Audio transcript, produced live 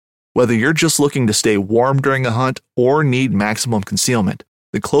Whether you're just looking to stay warm during a hunt or need maximum concealment,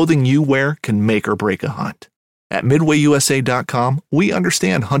 the clothing you wear can make or break a hunt. At MidwayUSA.com, we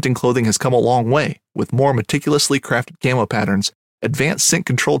understand hunting clothing has come a long way with more meticulously crafted camo patterns, advanced scent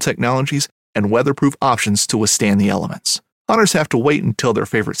control technologies, and weatherproof options to withstand the elements. Hunters have to wait until their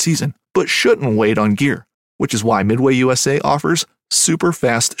favorite season, but shouldn't wait on gear, which is why Midway USA offers super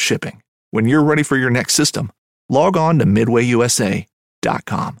fast shipping. When you're ready for your next system, log on to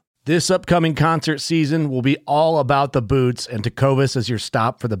MidwayUSA.com. This upcoming concert season will be all about the boots, and Tecovas is your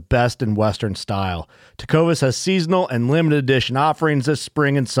stop for the best in Western style. Tecovas has seasonal and limited edition offerings this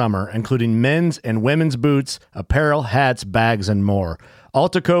spring and summer, including men's and women's boots, apparel, hats, bags, and more. All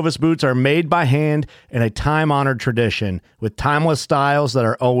Tecovas boots are made by hand in a time-honored tradition with timeless styles that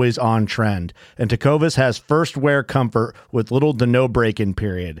are always on trend. And Tecovas has first wear comfort with little to no break-in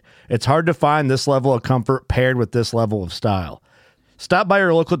period. It's hard to find this level of comfort paired with this level of style. Stop by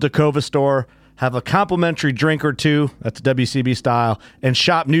your local Tecovas store, have a complimentary drink or two, that's WCB style, and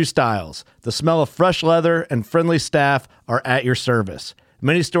shop new styles. The smell of fresh leather and friendly staff are at your service.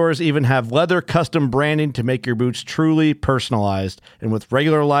 Many stores even have leather custom branding to make your boots truly personalized. And with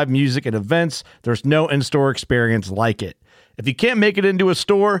regular live music and events, there's no in-store experience like it. If you can't make it into a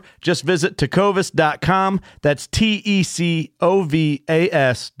store, just visit Tecovas.com. That's TECOVAS.com.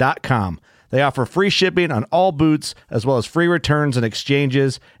 They offer free shipping on all boots, as well as free returns and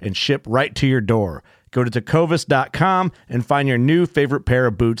exchanges, and ship right to your door. Go to Tecovas.com and find your new favorite pair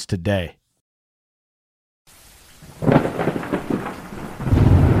of boots today.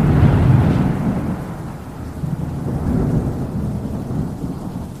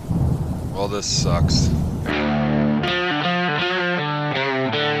 Well, this sucks.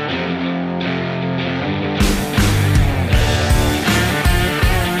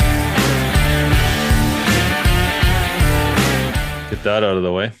 Get that out of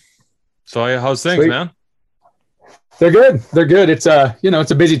the way. So how's things, Sweet. man? They're good. They're good. It's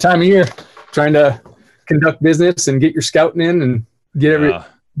it's a busy time of year trying to conduct business and get your scouting in and get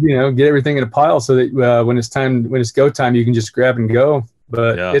get everything in a pile so that when it's go time, you can just grab and go.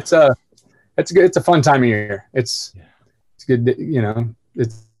 But it's good. It's a fun time of year. It's good.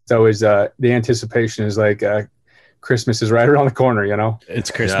 It's always the anticipation is like Christmas is right around the corner.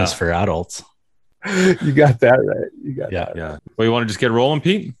 It's Christmas for adults. You got that right. You got that. Yeah. Well, you want to just get rolling,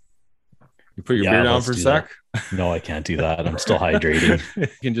 Pete? You put your beer down for a sec? No, I can't do that. I'm still hydrating. You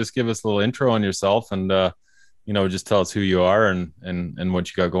can just give us a little intro on yourself and, just tell us who you are and what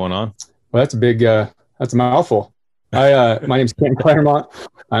you got going on. Well, that's a big, that's a mouthful. My name's Ken Claremont.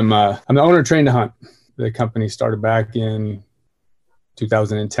 I'm the owner of Train to Hunt. The company started back in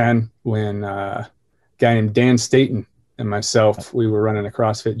 2010 when a guy named Dan Staten and myself, we were running a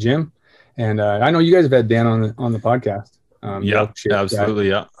CrossFit gym. And I know you guys have had Dan on the podcast. Absolutely.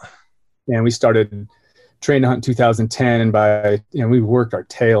 Yeah. And we started Train to Hunt in 2010. And we worked our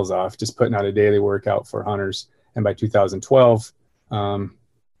tails off just putting out a daily workout for hunters. And by 2012, I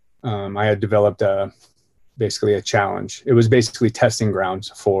had developed basically a challenge. It was basically testing grounds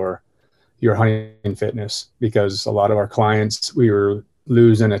for your hunting fitness because a lot of our clients, we were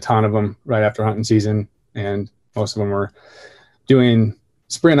losing a ton of them right after hunting season. And most of them were doing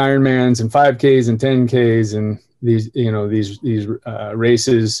sprint Ironmans and 5Ks and 10Ks and these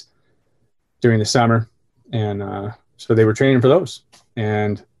races during the summer. And so they were training for those.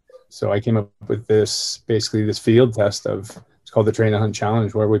 And so I came up with this field test it's called the Train to Hunt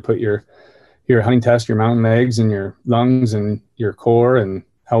Challenge, where we put your hunting test, your mountain legs and your lungs and your core and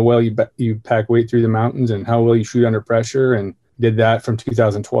how well you pack weight through the mountains and how well you shoot under pressure, and did that from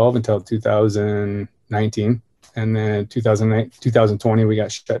 2012 until 2019. And then 2020, we got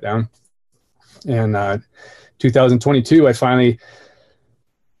shut down. And 2022, I finally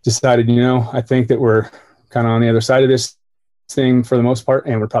decided, I think that we're kind of on the other side of this thing for the most part,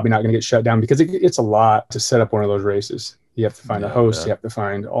 and we're probably not going to get shut down because it's a lot to set up one of those races. You have to find a host. You have to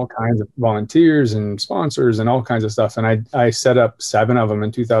find all kinds of volunteers and sponsors and all kinds of stuff. And I set up 7 of them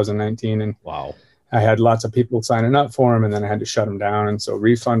in 2019. And wow. I had lots of people signing up for them, and then I had to shut them down. And so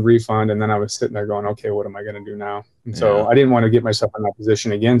refund. And then I was sitting there going, okay, what am I going to do now? And so I didn't want to get myself in that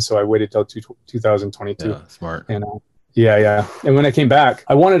position again. So I waited till 2022. Yeah, smart. And yeah. And when I came back,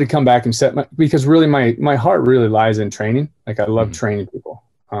 I wanted to come back and because really my heart really lies in training. Like I love training people.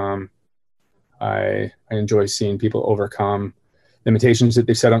 I enjoy seeing people overcome limitations that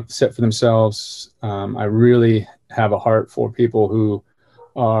they set for themselves. I really have a heart for people who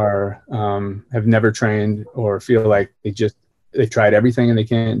have never trained or feel like they tried everything and they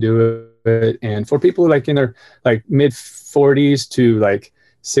can't do it. And for people like in their like mid 40s to like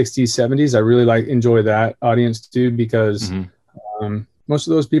 60s, 70s, I really enjoy that audience too, because when most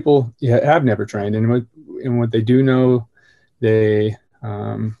of those people have never trained, and what they do know, they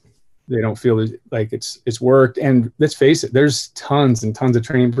don't feel like it's worked. And let's face it, there's tons and tons of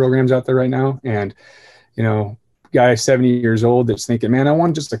training programs out there right now. And, guy 70 years old that's thinking, man, I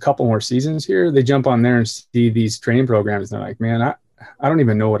want just a couple more seasons here. They jump on there and see these training programs. And they're like, man, I don't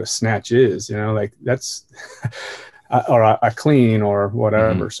even know what a snatch is, like that's, or a clean or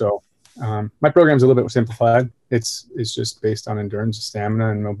whatever. So my program's a little bit simplified. It's just based on endurance,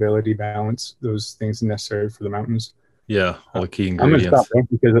 stamina, and mobility, balance, those things necessary for the mountains. Yeah, all the key ingredients. I'm going to stop there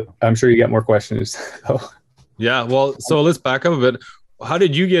because I'm sure you got more questions. Yeah, well, so let's back up a bit. How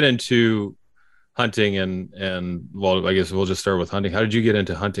did you get into hunting and well, I guess we'll just start with hunting. How did you get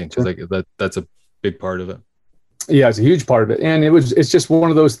into hunting? Because that's a big part of it. Yeah, it's a huge part of it, and it's just one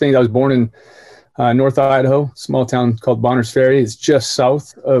of those things. I was born in North Idaho, small town called Bonners Ferry. It's just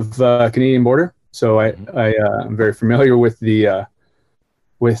south of Canadian border, so I'm very familiar with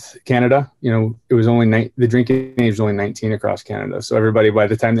with Canada. It was only the drinking age was only 19 across Canada. So everybody, by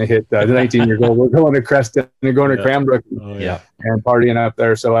the time they hit the 19 years old, we're going to Creston and going to Cranbrook and partying up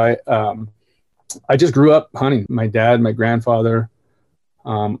there. So I just grew up hunting. My dad, my grandfather,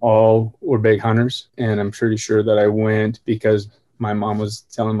 all were big hunters. And I'm pretty sure that I went because my mom was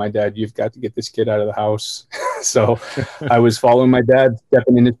telling my dad, you've got to get this kid out of the house. So I was following my dad,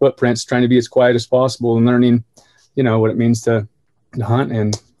 stepping in his footprints, trying to be as quiet as possible and learning, what it means to hunt.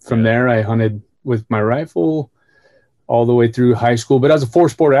 And from there, I hunted with my rifle all the way through high school. But I was a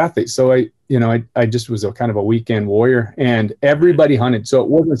 4-sport athlete. So I just was a kind of a weekend warrior, and everybody hunted. So it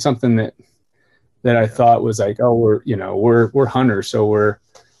wasn't something that I thought was like, oh, we're hunters, so we're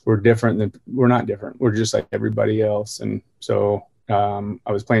different we're not different. We're just like everybody else. And so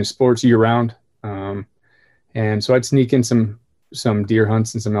I was playing sports year round. And so I'd sneak in some deer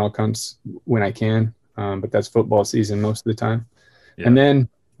hunts and some elk hunts when I can. But that's football season most of the time. Yeah. And then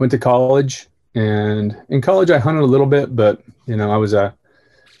went to college, and in college I hunted a little bit, but I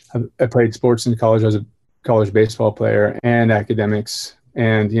played sports in college. I was a college baseball player and academics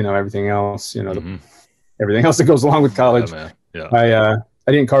and, everything else, everything else that goes along with college. I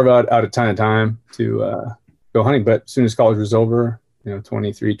didn't carve out a ton of time to go hunting, but as soon as college was over,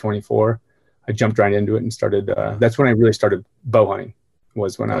 23, 24, I jumped right into it and started. That's when I really started bow hunting,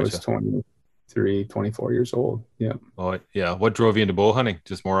 was when I was 23, 24 years old. Yeah. Oh, yeah. What drove you into bow hunting?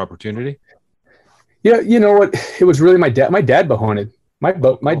 Just more opportunity? Yeah. You know what? It was really my dad. My dad bow hunted. My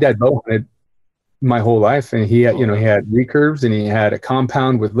dad bow hunted my whole life, and he had, he had recurves, and he had a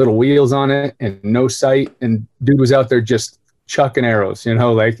compound with little wheels on it and no sight, and dude was out there just chucking arrows.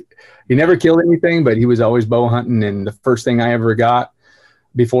 Like he never killed anything, but he was always bow hunting. And the first thing I ever got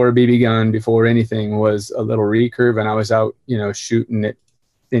before a BB gun, before anything, was a little recurve, and I was out, shooting at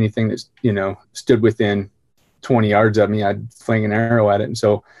anything that stood within 20 yards of me. I'd fling an arrow at it. And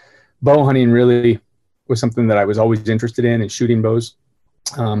so bow hunting really was something that I was always interested in, and shooting bows.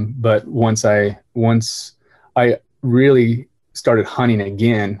 But once I really started hunting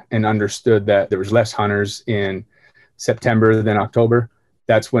again and understood that there was less hunters in September than October,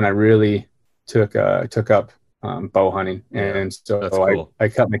 that's when I really took up bow hunting. And so cool. I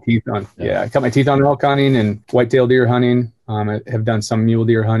cut my teeth on, I cut my teeth on elk hunting and whitetail deer hunting. I have done some mule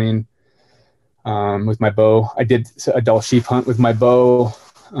deer hunting with my bow. I did a Dall sheep hunt with my bow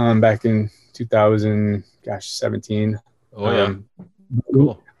back in 2017. Oh yeah.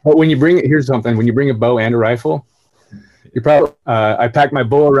 Cool. But when you here's something, when you bring a bow and a rifle, you probably, I packed my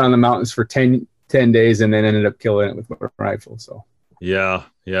bow around the mountains for 10 days and then ended up killing it with my rifle. So yeah,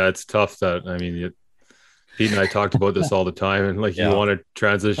 it's tough. Pete and I talked about this all the time, and you want to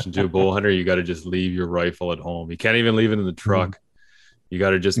transition to a bow hunter, you got to just leave your rifle at home. You can't even leave it in the truck. You got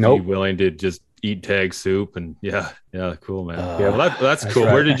to just be willing to just eat tag soup. And cool, man. Well, that's cool.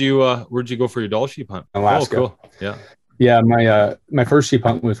 Right. Where'd you go for your Dall sheep hunt? Alaska. Oh, cool. Yeah. Yeah, my first sheep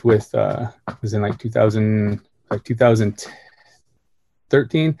hunt was was in 2013,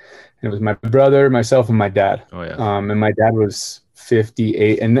 and it was my brother, myself, and my dad. Oh yeah. And my dad was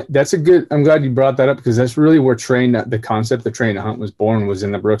 58, and that's I'm glad you brought that up, because that's really where the concept of Train to Hunt was born, was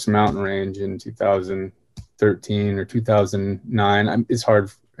in the Brooks Mountain Range in 2013 or 2009. It's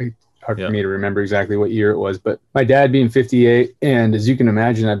hard for me to remember exactly what year it was, but my dad being 58, and as you can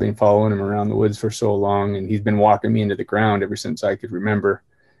imagine, I've been following him around the woods for so long, and he's been walking me into the ground ever since I could remember.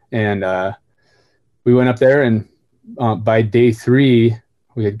 And we went up there, and by day 3,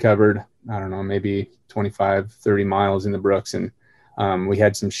 we had covered, I don't know, maybe 25, 30 miles in the Brooks, and we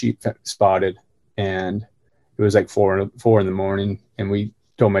had some sheep spotted, and it was like 4 in the morning, and we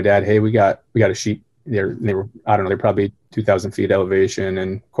told my dad, hey, we got a sheep. They were, I don't know, they're probably 2,000 feet elevation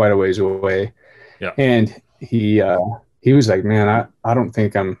and quite a ways away. Yeah. And he he was like, man, I don't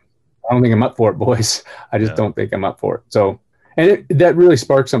think I'm up for it, boys. I just don't think I'm up for it. So, and that really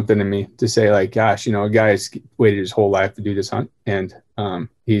sparked something in me to say, like, gosh, a guy's waited his whole life to do this hunt. And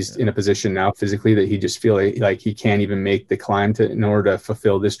he's in a position now physically that he just feels like he can't even make the climb in order to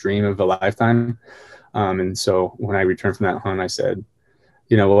fulfill this dream of a lifetime. And so when I returned from that hunt, I said,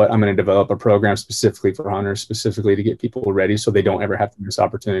 you know what, I'm going to develop a program specifically for hunters, specifically to get people ready so they don't ever have to miss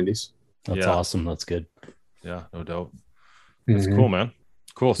opportunities. That's awesome. That's good. Yeah, no doubt. That's cool, man.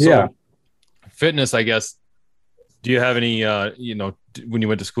 Cool. So fitness, I guess. Do you have any, when you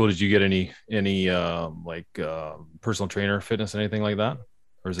went to school, did you get any personal trainer fitness, anything like that?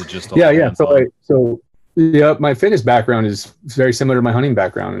 Or is it just? My fitness background is very similar to my hunting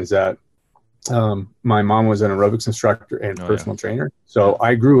background, is that my mom was an aerobics instructor and personal trainer. So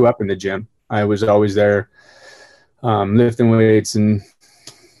I grew up in the gym. I was always there, lifting weights and,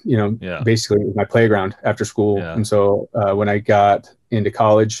 basically it was my playground after school. Yeah. And so when I got into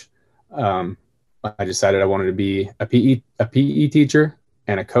college, I decided I wanted to be a PE teacher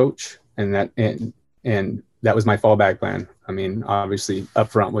and a coach. And that was my fallback plan. I mean, obviously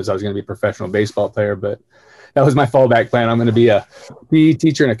up front was I was going to be a professional baseball player, but that was my fallback plan. I'm going to be a PE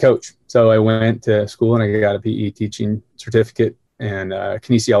teacher and a coach. So I went to school and I got a PE teaching certificate and a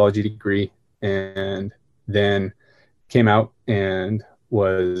kinesiology degree, and then came out and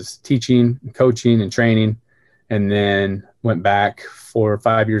was teaching, coaching, and training, and then went back 4 or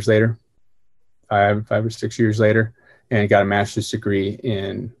 5 years later, five or 6 years later, and got a master's degree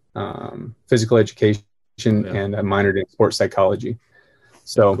in physical education and a minor in sports psychology.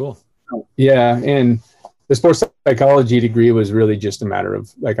 So cool. Yeah. And the sports psychology degree was really just a matter of,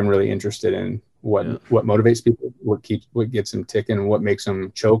 like, I'm really interested in what motivates people, what gets them ticking, what makes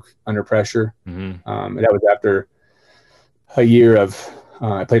them choke under pressure. Mm-hmm. That was after a year of,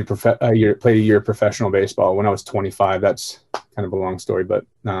 I played a year of professional baseball when I was 25. That's kind of a long story, but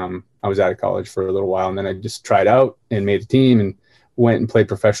I was out of college for a little while, and then I just tried out and made a team and went and played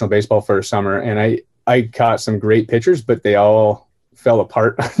professional baseball for a summer. And I caught some great pitchers, but they all fell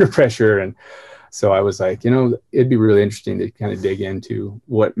apart under pressure. And so I was like, it'd be really interesting to kind of dig into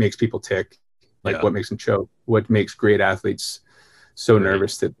what makes people tick, what makes them choke, what makes great athletes so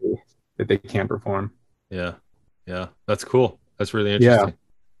nervous that they can't perform. Yeah. Yeah. That's cool. That's really interesting.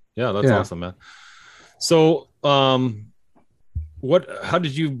 Yeah. That's awesome, man. So, how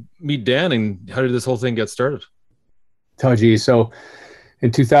did you meet Dan, and how did this whole thing get started? Oh, geez. So in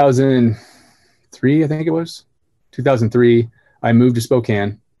 2003, I think it was 2003, I moved to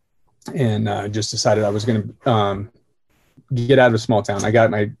Spokane and just decided I was going to get out of a small town. I got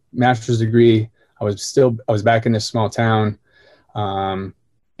my master's degree. I was back in this small town.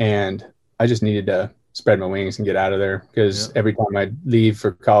 And I just needed to spread my wings and get out of there, because every time I'd leave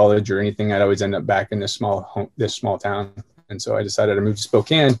for college or anything, I'd always end up back in this small town. And so I decided to move to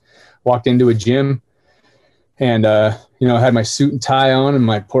Spokane, walked into a gym, and, I had my suit and tie on and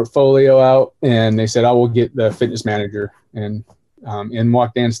my portfolio out, and they said, we'll get the fitness manager. And in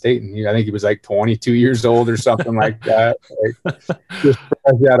walked Dan Staten. I think he was like 22 years old or something like that. Just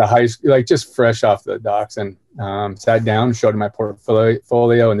fresh out of high school, just fresh off the docks, and sat down, showed him my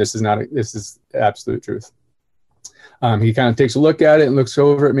portfolio, and this is the absolute truth. He kind of takes a look at it and looks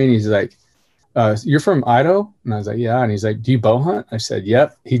over at me, and he's like, you're from Idaho? And I was like, yeah. And he's like, do you bow hunt? I said,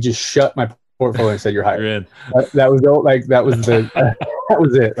 yep. He just shut my portfolio and said, you're hired. You're that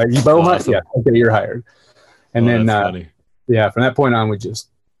was it. Like, you bow hunt? Yeah. Okay, you're hired. And then, from that point on, we just,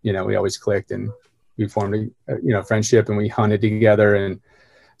 we always clicked, and we formed a, friendship, and we hunted together. And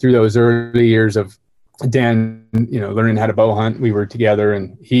through those early years of Dan, learning how to bow hunt, we were together,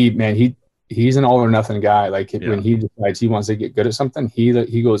 and he's an all or nothing guy. Like, when he decides he wants to get good at something,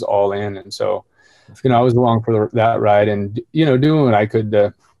 he goes all in. And so, I was along for that ride, and, doing what I could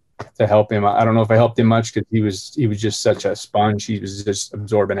to help him. I don't know if I helped him much, because he was just such a sponge. He was just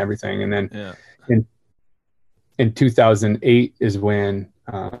absorbing everything. And then in 2008 is when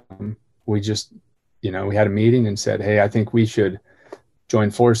we just, we had a meeting and said, hey, I think we should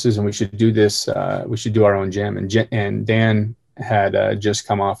join forces, and we should do this. We should do our own gym. And Dan had just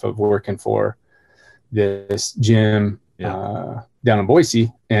come off of working for this gym down in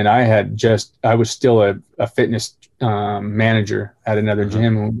Boise. And I was still a fitness manager at another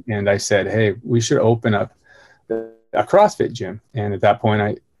gym. And I said, hey, we should open up a CrossFit gym. And at that point,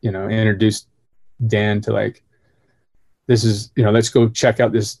 I, introduced Dan to, this is, let's go check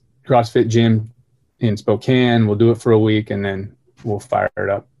out this CrossFit gym in Spokane. We'll do it for a week, and then we'll fire it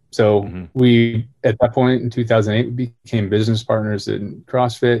up. So we, at that point in 2008, we became business partners in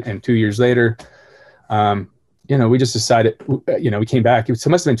CrossFit. And 2 years later, we just decided, we came back. It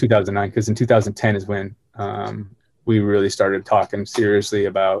must have been 2009, because in 2010 is when we really started talking seriously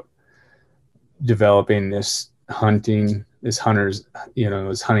about developing this hunting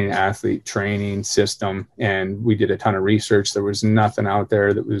athlete training system. And we did a ton of research. There was nothing out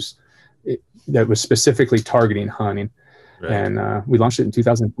there that was specifically targeting hunting. Right. And we launched it in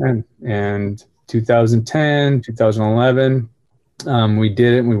 2010. And 2010, 2011, we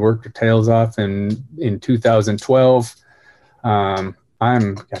did it and we worked our tails off. And in 2012, I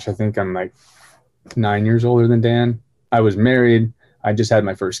think I'm like 9 years older than Dan. I was married. I just had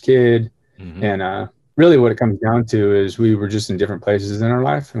my first kid. Mm-hmm. And really what it comes down to is we were just in different places in our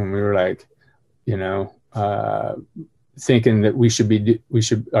life. And we were like, thinking that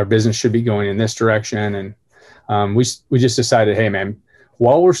our business should be going in this direction. And we just decided, hey man,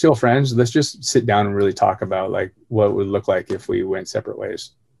 while we're still friends, let's just sit down and really talk about like what it would look like if we went separate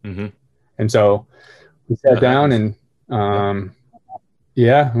ways. Mm-hmm. And so we sat down and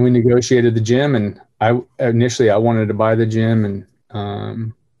we negotiated the gym. And I wanted to buy the gym, and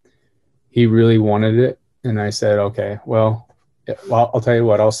he really wanted it. And I said, okay, well, I'll tell you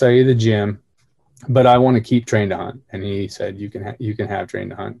what, I'll sell you the gym, but I want to keep Train to Hunt. And he said, you can have Train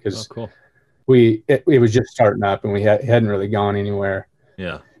to Hunt, because it was just starting up and we hadn't really gone anywhere.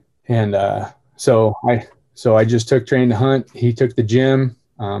 Yeah. And so I just took Train to Hunt. He took the gym.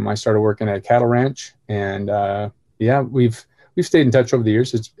 I started working at a cattle ranch, and we've stayed in touch over the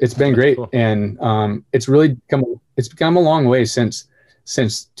years. It's been great. Cool. And it's become a long way since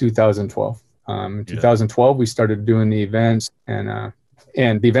 2012. In 2012 we started doing the events, and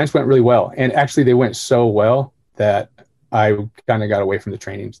the events went really well. And actually they went so well that I kind of got away from the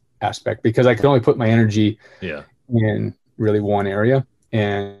training aspect, because I could only put my energy in really one area,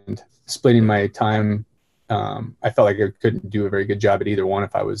 and splitting my time. I felt like I couldn't do a very good job at either one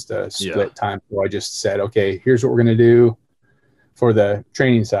if I was to split time. So I just said, okay, here's what we're going to do for the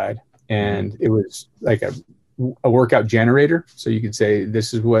training side. And it was like a workout generator. So you could say,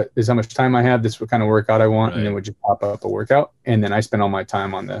 this is how much time I have. This is what kind of workout I want. Right. And then would just pop up a workout. And then I spend all my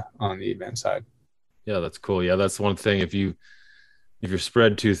time on the event side. Yeah, that's cool. Yeah. That's one thing. If you're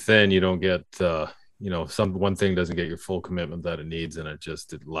spread too thin, you don't get, one thing doesn't get your full commitment that it needs. And it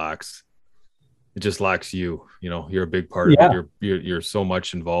just lacks you, you're a big part of it. You're so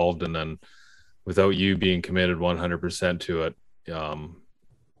much involved. And then without you being committed 100% to it,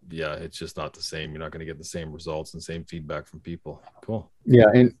 it's just not the same. You're not going to get the same results and same feedback from people. Cool. Yeah.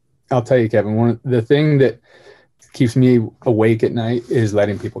 And I'll tell you, Kevin, the thing that keeps me awake at night is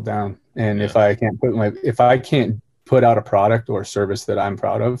letting people down. And if I can't put out a product or a service that I'm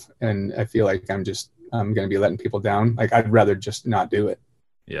proud of, and I feel like I'm going to be letting people down, like I'd rather just not do it.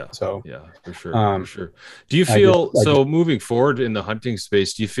 Yeah. So for sure. Do you feel moving forward in the hunting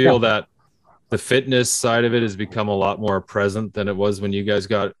space, do you feel that the fitness side of it has become a lot more present than it was when you guys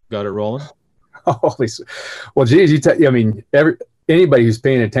got it rolling? Well, geez, anybody who's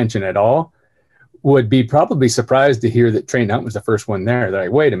paying attention at all would be probably surprised to hear that Train to Hunt was the first one there. They're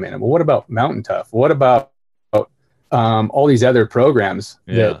like, wait a minute, well, what about Mountain Tough? What about all these other programs?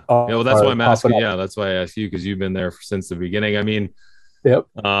 That's why I'm asking. Yeah, that's why I asked you, because you've been there since the beginning. I mean,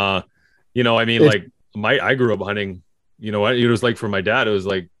 I grew up hunting. You know what it was like for my dad?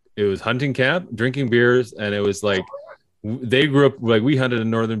 It was hunting camp, drinking beers, and it was like they grew up like we hunted in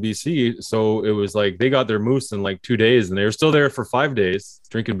northern BC, so it was like they got their moose in like 2 days, and they were still there for 5 days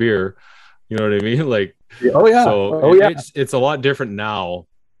drinking beer. You know what I mean? Like, it's a lot different now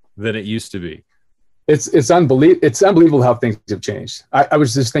than it used to be. It's unbelievable how things have changed. I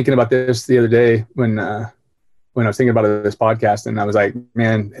was just thinking about this the other day when I was thinking about this podcast, and I was like,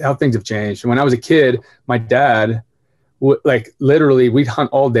 man, how things have changed. When I was a kid, my dad literally we'd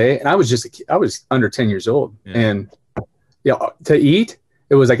hunt all day, and I was under 10 years old. And to eat,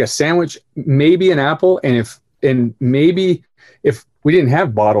 it was like a sandwich, maybe an apple. And maybe if we didn't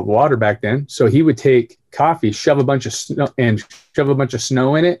have bottled water back then, so he would take coffee, shove a bunch of snow in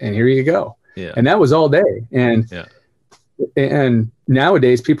it, and here you go. Yeah. And that was all day. And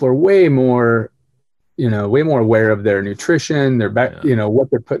nowadays people are way more aware of their nutrition, their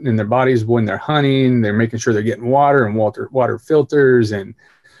what they're putting in their bodies when they're hunting. They're making sure they're getting water and water filters, and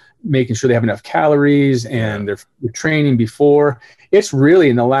making sure they have enough calories, and they're training before. It's really,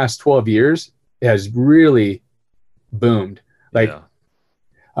 in the last 12 years, it has really boomed.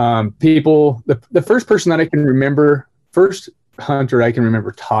 People, the first person that I can remember, first hunter I can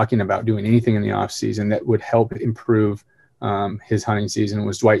remember talking about doing anything in the off season that would help improve his hunting season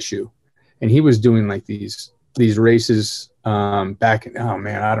was Dwight Shue. And he was doing like these races back in,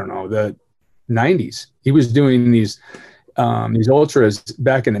 I don't know, the 90s. He was doing these ultras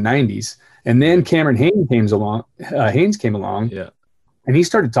back in the 90s. And then Cameron Hanes came along. And he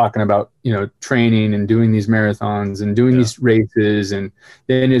started talking about, training and doing these marathons and doing these races. And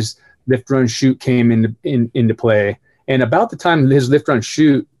then his lift, run, shoot came into play. And about the time his lift, run,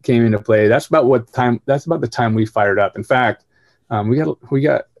 shoot came into play, that's about the time we fired up. In fact, we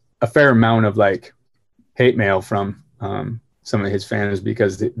got a fair amount of like hate mail from some of his fans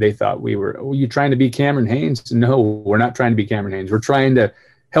because they thought we were, "Oh, you trying to be Cameron Hanes?" No, we're not trying to be Cameron Hanes. We're trying to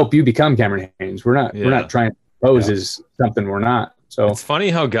help you become Cameron Hanes. We're not trying to pose as something we're not. So it's funny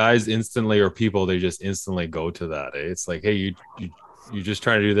how guys instantly, or people, they just instantly go to that. It's like, hey, you just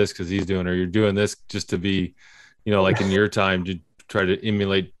trying to do this because he's doing, or you're doing this just to be, like in your time to try to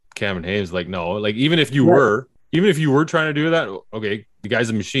emulate Cameron Hanes. Like, no, like even if you were trying to do that, okay, the guy's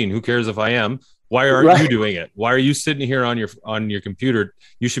a machine. Who cares if I am? Why aren't you doing it? Why are you sitting here on your computer?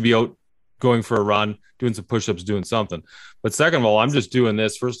 You should be out going for a run, doing some push-ups, doing something. But second of all, I'm just doing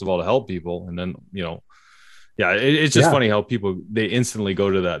this, first of all, to help people. And then, it's just funny how people, they instantly go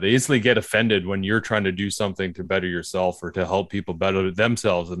to that. They instantly get offended when you're trying to do something to better yourself or to help people better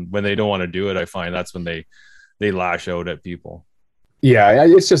themselves. And when they don't want to do it, I find that's when they lash out at people. Yeah,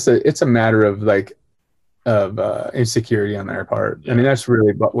 it's a matter of like, of insecurity on their part. I mean, that's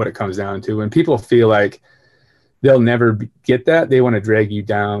really what it comes down to. When people feel like they'll never get that, they want to drag you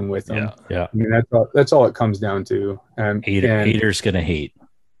down with them. Yeah. I mean, that's all it comes down to. Haters gonna hate.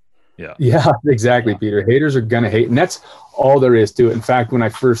 Yeah, exactly, Peter. Haters are gonna hate, and that's all there is to it. In fact, when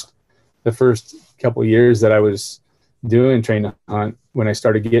the first couple of years that I was doing Train to Hunt, when I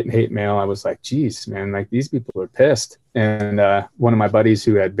started getting hate mail, I was like, geez, man, like these people are pissed. And one of my buddies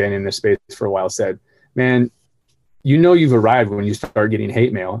who had been in this space for a while said, "Man, you've arrived when you start getting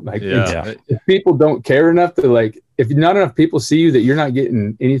hate mail. Like, if people don't care enough to, like, if not enough people see you that you're not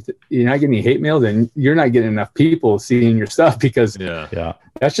getting anything, you're not getting any hate mail, then you're not getting enough people seeing your stuff, because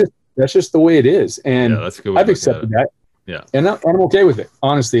that's just the way it is." And that's a good way I've accepted that. Yeah. And I'm okay with it,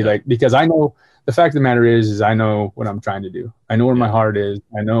 honestly, like, because I know the fact of the matter is I know what I'm trying to do. I know where my heart is.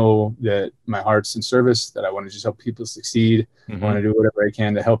 I know that my heart's in service, that I want to just help people succeed. I want to do whatever I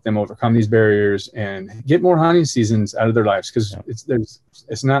can to help them overcome these barriers and get more hunting seasons out of their lives. Because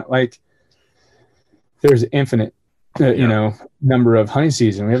it's not like there's infinite, number of hunting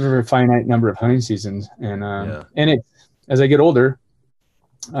seasons. We have a very finite number of hunting seasons. And, as I get older,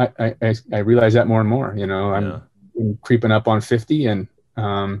 I realize that more and more, I'm creeping up on 50, and,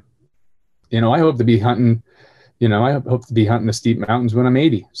 I hope to be hunting, the steep mountains when I'm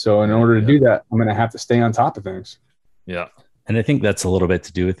 80. So in order to do that, I'm going to have to stay on top of things. Yeah. And I think that's a little bit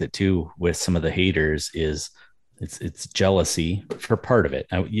to do with it too, with some of the haters, is it's jealousy for part of it.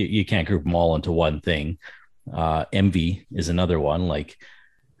 Now, you can't group them all into one thing. Envy is another one.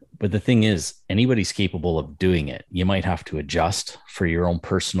 But the thing is, anybody's capable of doing it. You might have to adjust for your own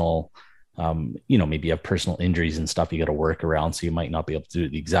personal, maybe you have personal injuries and stuff you got to work around, so you might not be able to do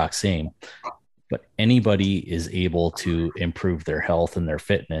the exact same. But anybody is able to improve their health and their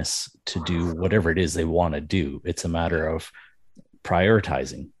fitness to do whatever it is they want to do. It's a matter of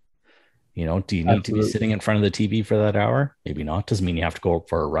prioritizing. Do you need to be sitting in front of the TV for that hour? Maybe not. Doesn't mean you have to go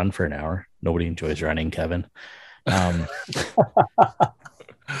for a run for an hour. Nobody enjoys running, Kevin. But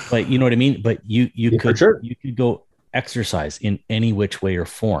you know what I mean? But you could go exercise in any which way or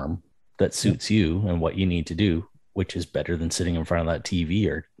form that suits you and what you need to do, which is better than sitting in front of that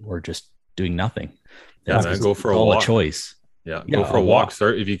TV or just doing nothing. That's go for a walk. A choice. Yeah, go for a walk.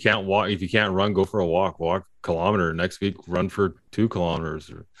 Start if you can't walk. If you can't run, go for a walk. Walk a kilometer. Next week, run for 2 kilometers,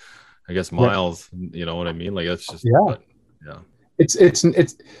 or I guess miles. You know what I mean? Like, that's just It's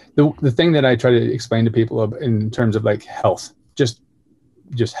the thing that I try to explain to people in terms of like health, just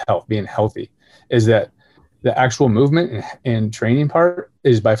health, being healthy, is that the actual movement and training part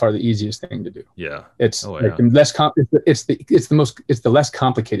is by far the easiest thing to do. Yeah. It's the less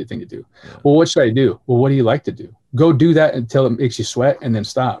complicated thing to do. Yeah. Well, what should I do? Well, what do you like to do? Go do that until it makes you sweat, and then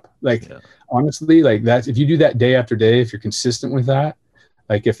stop. Honestly, like that's, if you do that day after day, if you're consistent with that,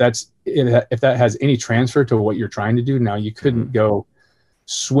 like if that has any transfer to what you're trying to do, now you couldn't go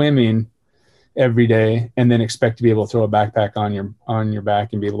swimming every day and then expect to be able to throw a backpack on your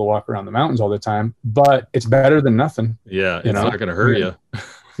back and be able to walk around the mountains all the time. But it's better than nothing. Yeah, it's not going to hurt you.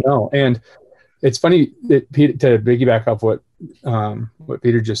 No, and it's funny that to piggyback off what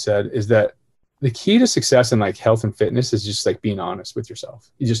Peter just said, is that the key to success in like health and fitness is just like being honest with yourself.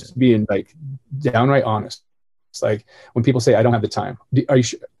 You just being like downright honest. It's like when people say, "I don't have the time." Are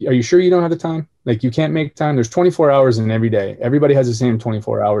you sure you don't have the time? Like, you can't make time. There's 24 hours in every day. Everybody has the same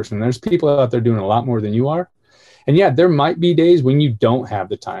 24 hours, and there's people out there doing a lot more than you are. And yeah, there might be days when you don't have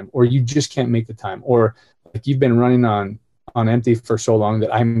the time, or you just can't make the time, or like you've been running on empty for so long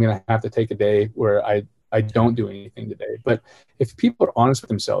that I'm going to have to take a day where I I don't do anything today. But if people are honest with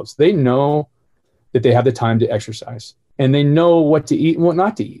themselves, they know that they have the time to exercise, and they know what to eat and what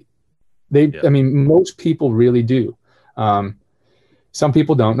not to eat. I mean, most people really do. Some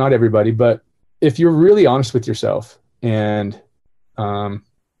people don't, not everybody, but if you're really honest with yourself, and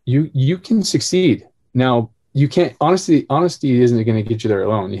you can succeed. Now, you can't, honesty isn't going to get you there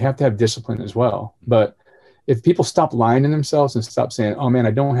alone. You have to have discipline as well. But if people stop lying to themselves and stop saying, oh man,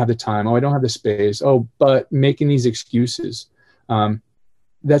 I don't have the time, oh, I don't have the space, oh, but making these excuses,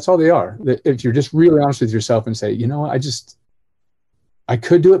 that's all they are. If you're just really honest with yourself and say, you know what, I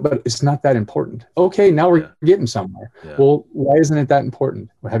could do it, but it's not that important. Okay, now we're getting somewhere. Yeah. Well, why isn't it that important?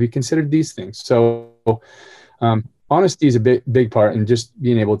 Well, have you considered these things? So honesty is a big part, and just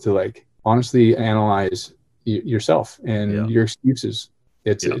being able to like honestly analyze yourself and your excuses.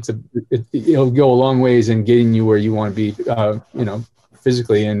 It'll go a long ways in getting you where you want to be,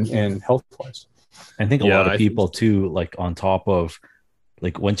 physically and health wise. I think a lot of people too, like on top of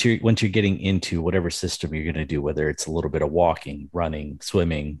like once you're getting into whatever system you're going to do, whether it's a little bit of walking, running,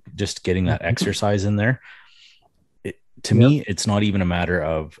 swimming, just getting that exercise in there. To me, it's not even a matter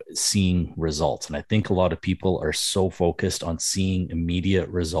of seeing results. And I think a lot of people are so focused on seeing immediate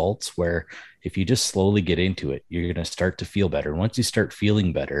results, where if you just slowly get into it, you're going to start to feel better. And once you start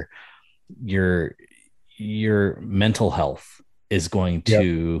feeling better, your mental health is going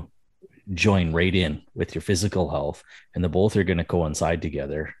to join right in with your physical health, and the both are going to coincide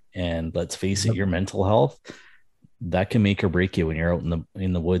together. And let's face it, your mental health, that can make or break you when you're out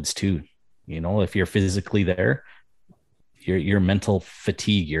in the woods too. You know, if you're physically there, your mental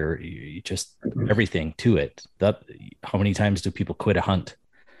fatigue, you just everything to it. That how many times do people quit a hunt?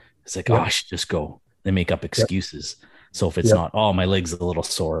 It's like, I should just go. They make up excuses. So if it's not, oh, my leg's a little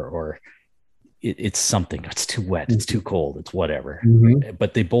sore, or it's something, it's too wet, it's too cold, it's whatever.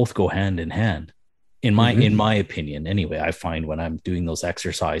 But they both go hand in hand. In my opinion, anyway, I find when I'm doing those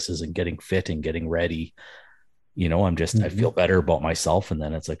exercises and getting fit and getting ready, you know, I feel better about myself. And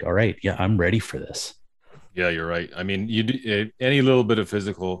then it's like, all right, I'm ready for this. Yeah, you're right. I mean, you do any little bit of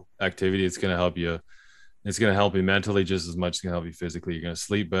physical activity, it's going to help you. It's going to help you mentally just as much as it's going to help you physically. You're going to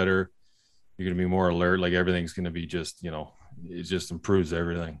sleep better. You're going to be more alert. Like everything's going to be just, it just improves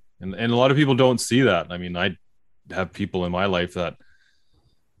everything. And a lot of people don't see that. I mean, I have people in my life that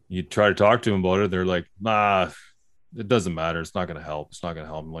you try to talk to them about it. They're like, nah, it doesn't matter. It's not going to help. It's not going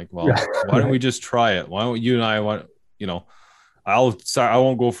to help. I'm like, well, why don't we just try it? Why don't you and I I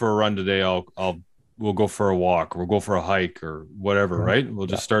won't go for a run today. We'll go for a walk, or we'll go for a hike or whatever. Right. We'll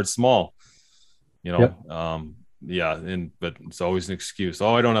just start small, but it's always an excuse.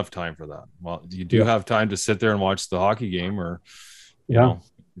 Oh, I don't have time for that. Well, you do have time to sit there and watch the hockey game, or,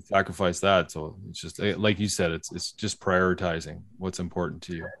 sacrifice that. So it's just like you said, it's just prioritizing what's important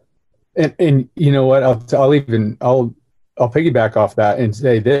to you. And you know what, I'll piggyback off that and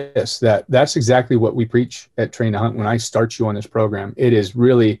say that's exactly what we preach at Train to Hunt. When I start you on this program, it is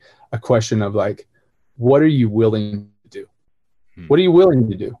really a question of like, what are you willing to do? What are you willing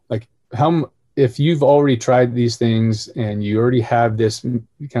to do? Like if you've already tried these things and you already have this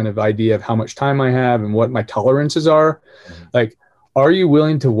kind of idea of how much time I have and what my tolerances are, like, are you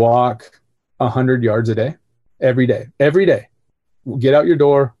willing to walk 100 yards a day, every day? Get out your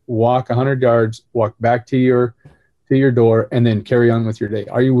door, walk 100 yards, walk back to your door, and then carry on with your day.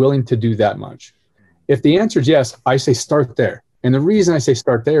 Are you willing to do that much? If the answer is yes, I say start there. And the reason I say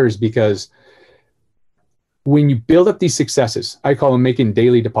start there is because when you build up these successes, I call them making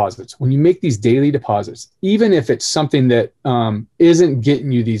daily deposits. When you make these daily deposits, even if it's something that isn't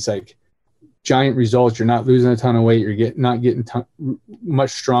getting you these like giant results, you're not losing a ton of weight, you're not getting much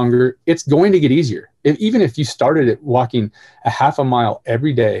stronger, it's going to get easier. Even if you started at walking a half a mile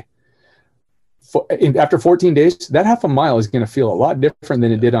every day, after 14 days, that half a mile is going to feel a lot different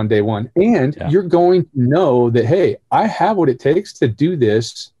than it did on day one. And you're going to know that, hey, I have what it takes to do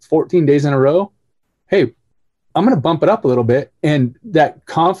this 14 days in a row. Hey, I'm going to bump it up a little bit. And that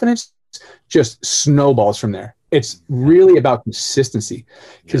confidence just snowballs from there. It's really about consistency.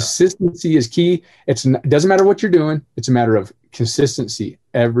 Consistency is key. It doesn't matter what you're doing. It's a matter of consistency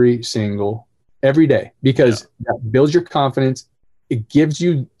every day, because that builds your confidence. It gives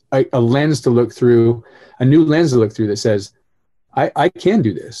you a lens to look through, a new lens to look through that says, I can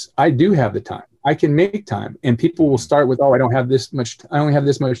do this. I do have the time. I can make time. And people will start with, oh, I only have this much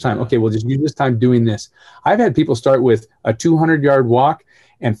time. Okay, well, just use this time doing this. I've had people start with a 200-yard walk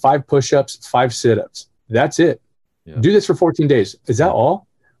and 5 push-ups, 5 sit-ups. That's it. Yeah. Do this for 14 days. Is that all?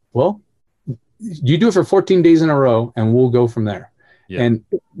 Well, you do it for 14 days in a row and we'll go from there. Yeah. And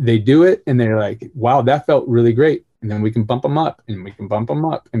they do it and they're like, wow, that felt really great. And then we can bump them up and we can bump them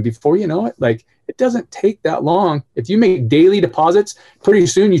up. And before you know it, like It doesn't take that long. If you make daily deposits, pretty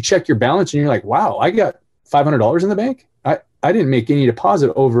soon you check your balance and you're like, wow, I got $500 in the bank. I didn't make any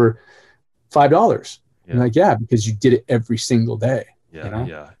deposit over $5. Yeah. Like, yeah, because you did it every single day. Yeah, you know?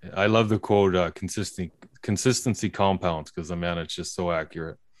 Yeah. I love the quote, consistency compounds, because man, it's just so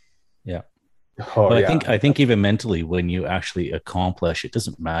accurate. Yeah. I think even mentally, when you actually accomplish, it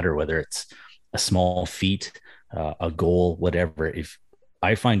doesn't matter whether it's a small feat, a goal, whatever. If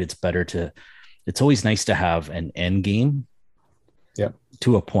I find it's always nice to have an end game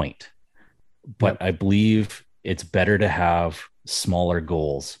to a point, but I believe it's better to have smaller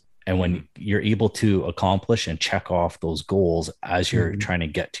goals. And when you're able to accomplish and check off those goals as you're trying to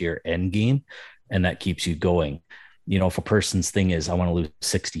get to your end game, and that keeps you going. You know, if a person's thing is, I want to lose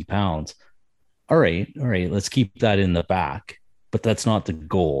 60 pounds. All right, let's keep that in the back, but that's not the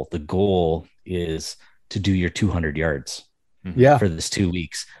goal. The goal is to do your 200 yards for this 2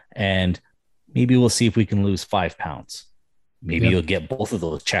 weeks. And maybe we'll see if we can lose 5 pounds. Maybe you'll get both of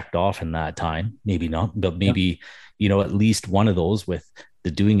those checked off in that time. Maybe not, but maybe, at least one of those with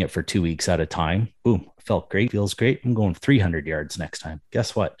the doing it for 2 weeks at a time. Boom. Felt great. Feels great. I'm going 300 yards next time.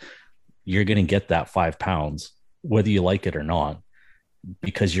 Guess what? You're going to get that 5 pounds, whether you like it or not,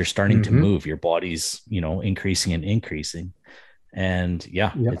 because you're starting to move. Your body's, increasing and increasing. And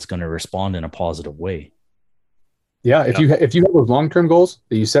it's going to respond in a positive way. Yeah. If you have those long-term goals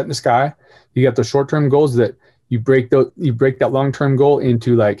that you set in the sky, you got those short-term goals that you break that long-term goal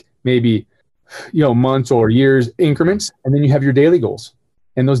into like maybe, months or years increments. And then you have your daily goals.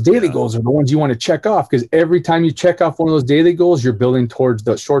 And those daily goals are the ones you want to check off, because every time you check off one of those daily goals, you're building towards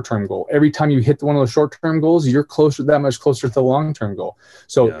the short-term goal. Every time you hit one of those short-term goals, you're that much closer to the long-term goal.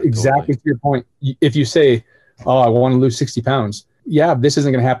 So exactly to your point, if you say, oh, I want to lose 60 pounds. Yeah, this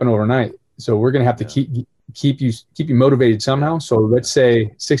isn't going to happen overnight. So we're going to have to keep you motivated somehow. So let's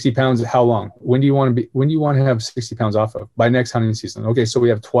say 60 pounds. How long? When do you want to have 60 pounds off of? By next hunting season. Okay. So we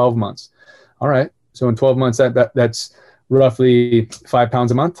have 12 months. All right. So in 12 months, that's roughly 5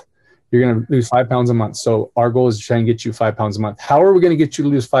 pounds a month. You're going to lose 5 pounds a month. So our goal is to try and get you 5 pounds a month. How are we going to get you to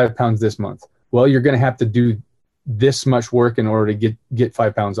lose 5 pounds this month? Well, you're going to have to do this much work in order to get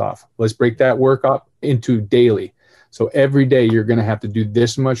 5 pounds off. Let's break that work up into daily. So every day you're going to have to do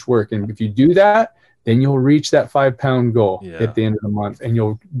this much work. And if you do that, then you'll reach that 5 pound goal at the end of the month, and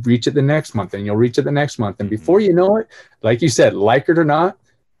you'll reach it the next month, and you'll reach it the next month. And before you know it, like you said, like it or not,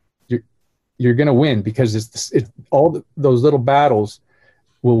 you're going to win, because it's all those little battles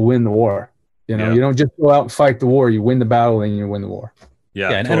will win the war. You don't just go out and fight the war. You win the battle and you win the war.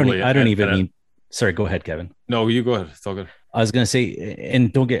 Yeah. And totally. I don't even mean, sorry, go ahead, Kevin. No, you go ahead. It's all good. I was going to say,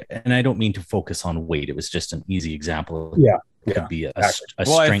 and I don't mean to focus on weight. It was just an easy example. It could be a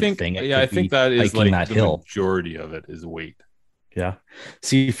strength thing. I think that is like that the hill. Majority of it is weight. Yeah.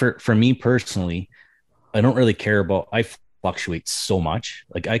 See, for me personally, I don't really care about, I fluctuate so much.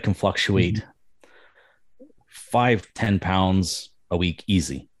 Like I can fluctuate 5-10 pounds a week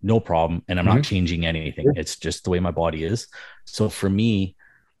easy, no problem. And I'm not changing anything. It's just the way my body is. So for me,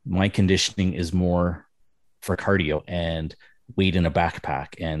 my conditioning is more for cardio and weight in a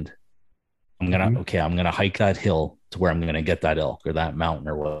backpack. And I'm going to hike that hill to where I'm going to get that elk or that mountain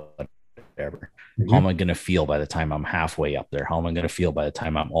or whatever. How am I going to feel by the time I'm halfway up there? How am I going to feel by the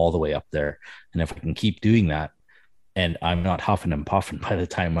time I'm all the way up there? And if I can keep doing that and I'm not huffing and puffing by the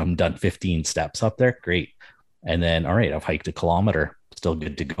time I'm done 15 steps up there, great. And then, all right, I've hiked a kilometer, still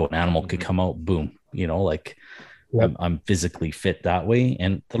good to go. An animal could come out, boom, I'm physically fit that way.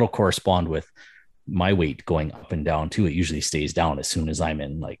 And that'll correspond with my weight going up and down too. It usually stays down as soon as I'm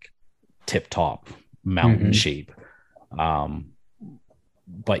in like tip top mountain shape.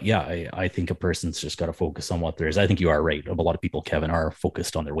 But yeah, I think a person's just got to focus on what there is. I think you are right. A lot of people, Kevin, are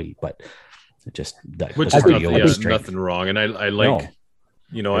focused on their weight, but it just that which is nothing wrong. And I like,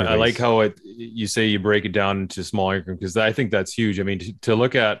 I like how you say you break it down into small increments, because I think that's huge. I mean,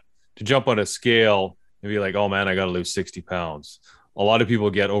 to jump on a scale and be like, oh man, I got to lose 60 pounds. A lot of people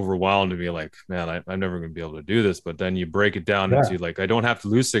get overwhelmed and be like, man, I'm never going to be able to do this. But then you break it down into like, I don't have to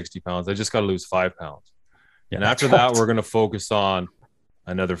lose 60 pounds. I just got to lose 5 pounds. Yeah, and after that, we're going to focus on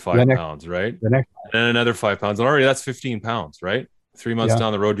another 5 pounds, right? And then another 5 pounds. And already that's 15 pounds, right? 3 months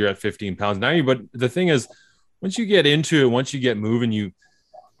down the road, you're at 15 pounds. But the thing is, once you get into it, once you get moving, you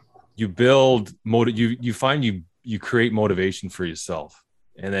build you find you create motivation for yourself.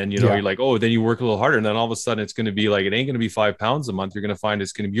 And then, you're like, oh, then you work a little harder. And then all of a sudden it's going to be like, it ain't going to be 5 pounds a month. You're going to find you're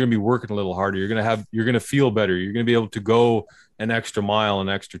going to be working a little harder. You're going to feel better. You're going to be able to go an extra mile, an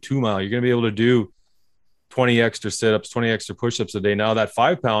extra 2 mile. You're going to be able to do 20 extra sit-ups, 20 extra push-ups a day. Now that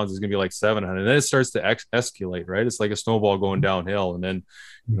 5 pounds is going to be like 700. And then it starts to escalate, right? It's like a snowball going downhill. And then,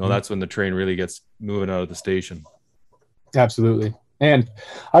 that's when the train really gets moving out of the station. Absolutely. And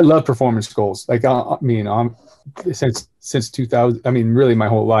I love performance goals. Like, since 2000, really my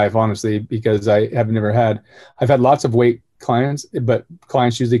whole life, honestly, because I've had lots of weight clients, but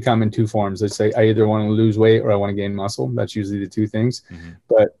clients usually come in two forms. They say, I either want to lose weight or I want to gain muscle. That's usually the two things.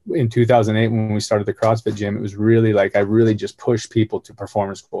 But in 2008, when we started the CrossFit gym, it was really like, I really just pushed people to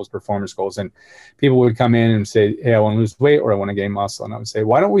performance goals. And people would come in and say, hey, I want to lose weight or I want to gain muscle. And I would say,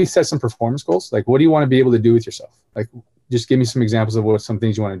 why don't we set some performance goals? Like, what do you want to be able to do with yourself? Like, just give me some examples of some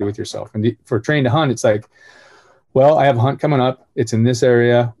things you want to do with yourself. And for Train to Hunt, it's like, well, I have a hunt coming up. It's in this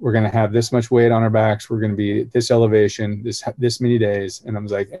area. We're going to have this much weight on our backs. We're going to be at this elevation, this many days. And I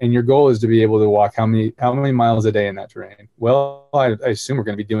was like, and your goal is to be able to walk how many miles a day in that terrain? Well, I assume we're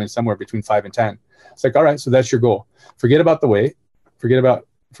going to be doing somewhere between 5 and 10. It's like, all right, so that's your goal. Forget about the weight. Forget about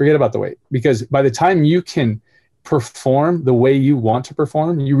the weight, because by the time you can perform the way you want to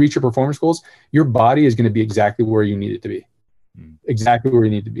perform, you reach your performance goals, your body is going to be exactly where you need it to be. Exactly where you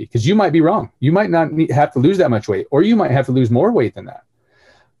need to be, because you might be wrong. You might not have to lose that much weight, or you might have to lose more weight than that.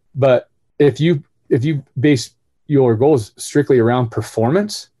 But if you base your goals strictly around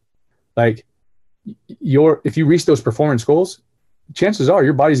performance, like if you reach those performance goals, chances are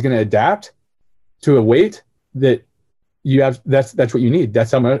your body's going to adapt to a weight that you have. That's what you need.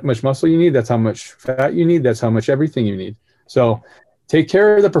 That's how much muscle you need. That's how much fat you need. That's how much everything you need. So take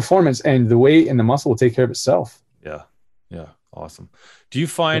care of the performance, and the weight and the muscle will take care of itself. Yeah. Awesome. Do you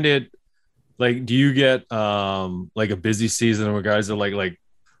find it like, do you get like a busy season where guys are like,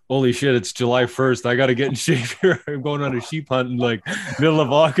 holy shit, it's July 1st. I got to get in shape here. I'm going on a sheep hunt in like middle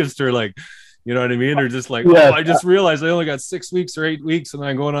of August, or like, you know what I mean? Or just like, oh, I just realized I only got 6 weeks or 8 weeks and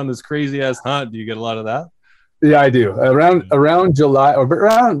I'm going on this crazy ass hunt. Do you get a lot of that? Yeah, I do. Around July, or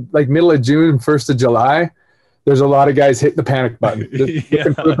around like middle of June, 1st of July, there's a lot of guys hitting the panic button.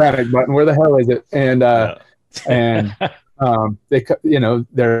 Looking for the panic button. Where the hell is it? And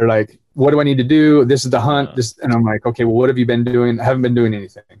they're like, what do I need to do? This is the hunt. And I'm like, okay, well, what have you been doing? I haven't been doing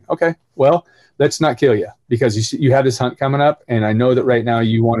anything. Okay, well, let's not kill you, because you have this hunt coming up, and I know that right now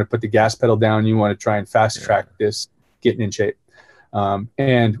you want to put the gas pedal down. You want to try and fast track this, getting in shape.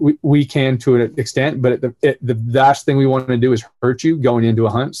 And we can to an extent, but the last thing we want to do is hurt you going into a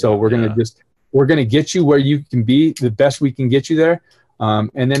hunt. So we're going to get you where you can be the best we can get you there.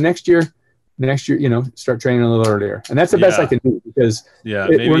 And then next year, start training a little earlier. And that's the best I can do, because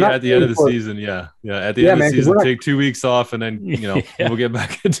maybe at the end of the season. At the end of the season, take 2 weeks off, and then, we'll get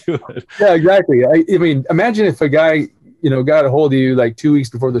back into it. Yeah, exactly. I mean, imagine if a guy, got a hold of you like 2 weeks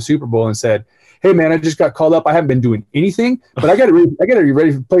before the Super Bowl and said, hey man, I just got called up. I haven't been doing anything, but I got to be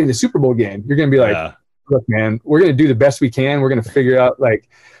ready for playing the Super Bowl game. You're going to be like, look, man, we're going to do the best we can. We're going to figure out like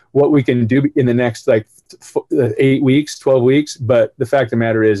what we can do in the next like 8 weeks, 12 weeks. But the fact of the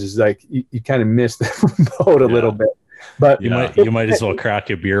matter is like you kind of missed the boat a little bit. But you might as well crack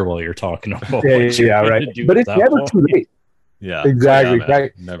a beer while you're talking about right. But it's never too late. Yeah, exactly.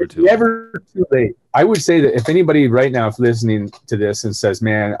 Right. Never too late. I would say that if anybody right now is listening to this and says,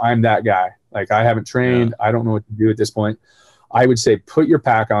 man, I'm that guy, like I haven't trained, I don't know what to do at this point, I would say put your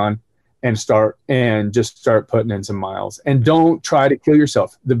pack on and start putting in some miles, and don't try to kill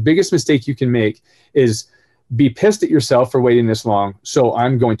yourself. The biggest mistake you can make is be pissed at yourself for waiting this long. So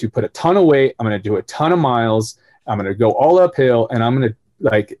I'm going to put a ton of weight. I'm going to do a ton of miles. I'm going to go all uphill, and I'm going to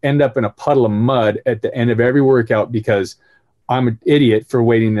like end up in a puddle of mud at the end of every workout because I'm an idiot for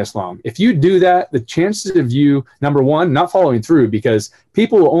waiting this long. If you do that, the chances of you, number one, not following through, because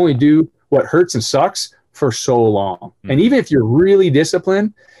people will only do what hurts and sucks for so long. Mm-hmm. And even if you're really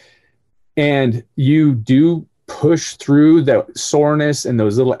disciplined and you do push through the soreness and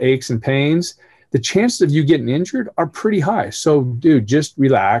those little aches and pains, the chances of you getting injured are pretty high. So dude, just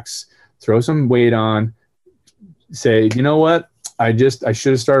relax, throw some weight on, say, you know what? I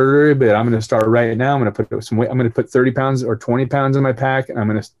should have started earlier, but I'm going to start right now. I'm going to put some weight. I'm going to put 30 pounds or 20 pounds in my pack, and I'm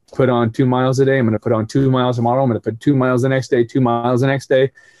going to put on 2 miles a day. I'm going to put on 2 miles tomorrow. I'm going to put 2 miles the next day, 2 miles the next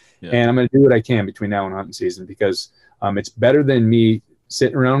day. Yeah. And I'm going to do what I can between now and hunting season, because it's better than me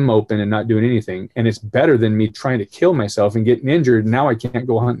sitting around moping and not doing anything. And it's better than me trying to kill myself and getting injured. And now I can't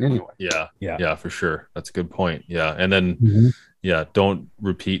go hunting anyway. Yeah, for sure. That's a good point. Yeah. And then, don't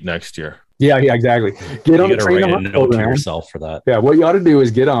repeat next year. Yeah, exactly. Get on the Train to Hunt program. Yourself for that. Yeah, what you ought to do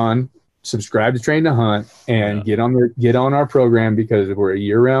is subscribe to Train to Hunt, and get on our program, because we're a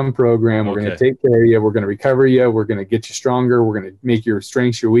year-round program. We're going to take care of you. We're going to recover you. We're going to get you stronger. We're going to make your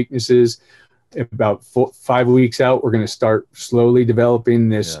strengths your weaknesses. about 5 weeks out, we're going to start slowly developing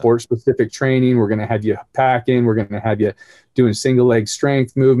this sport specific training. We're going to have you packing. We're going to have you doing single leg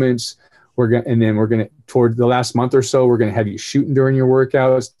strength movements. And then we're going to, toward the last month or so, we're going to have you shooting during your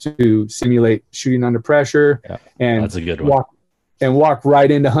workouts to simulate shooting under pressure. Yeah, and that's a good one. Walk right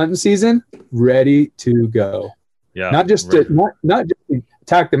into hunting season, ready to go. Yeah. Not just to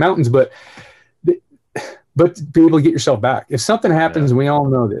attack the mountains, but to be able to get yourself back. If something happens, and we all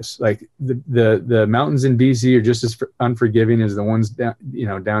know this, like the mountains in BC are just as unforgiving as the ones down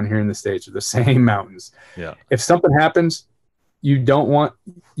here in the States, are the same mountains. Yeah. If something happens, you want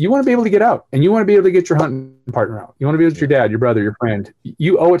to be able to get out, and you want to be able to get your hunting partner out. You want to be with your dad, your brother, your friend.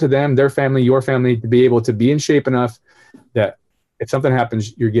 You owe it to them, their family, your family, to be able to be in shape enough that if something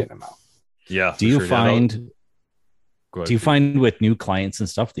happens, you're getting them out. Yeah. Do you find with new clients and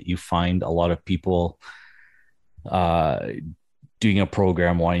stuff that you find a lot of people doing a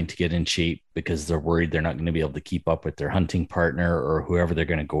program wanting to get in shape because they're worried they're not going to be able to keep up with their hunting partner or whoever they're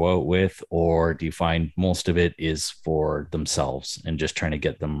going to go out with? Or do you find most of it is for themselves and just trying to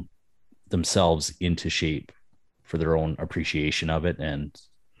get themselves into shape for their own appreciation of it and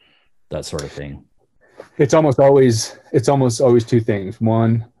that sort of thing? It's almost always two things.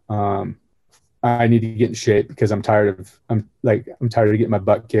 One, I need to get in shape because I'm tired of getting my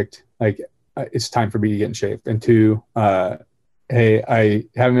butt kicked. Like, it's time for me to get in shape. And two, hey, I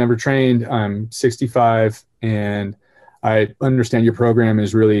haven't ever trained. I'm 65 and I understand your program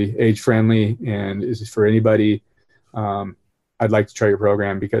is really age friendly and is for anybody. I'd like to try your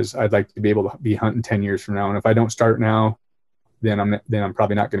program because I'd like to be able to be hunting 10 years from now. And if I don't start now, then I'm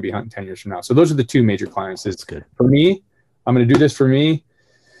probably not going to be hunting 10 years from now. So those are the two major clients. It's good for me. I'm going to do this for me.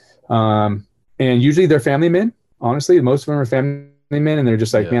 And usually they're family men. Honestly, most of them are family men, and they're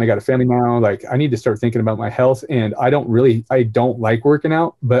just like, man, I got a family now. Like, I need to start thinking about my health. And I don't like working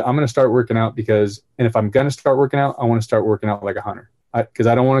out, but I'm going to start working out and if I'm going to start working out, I want to start working out like a hunter. Because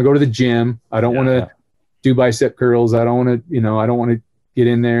I don't want to go to the gym. I don't want to do bicep curls. I don't want to get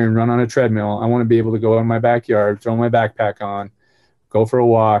in there and run on a treadmill. I want to be able to go in my backyard, throw my backpack on, go for a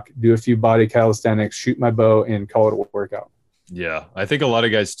walk, do a few body calisthenics, shoot my bow, and call it a workout. Yeah. I think a lot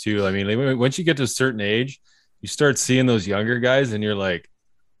of guys too. I mean, once you get to a certain age, you start seeing those younger guys and you're like,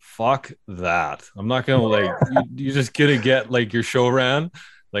 fuck that. I'm not going to you're just going to get like your show ran.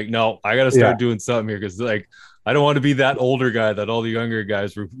 Like, no, I got to start doing something here. Cause like, I don't want to be that older guy that all the younger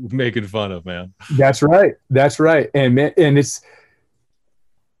guys were making fun of, man. That's right.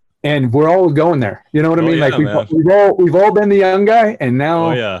 And we're all going there. You know what I mean? Yeah, we've all been the young guy, and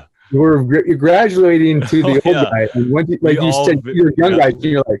now we're graduating to the old guy. And when you said you're a young guy, and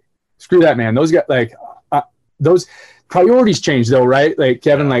you're like, screw that, man. Those guys, those priorities change though, right? Like,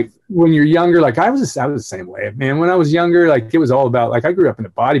 Kevin, like when you're younger, like I was the same way, man. When I was younger, like it was all about, like, I grew up in the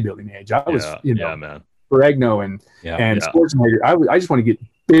bodybuilding age. I was, man. Ferrigno and Schwarzenegger. I just want to get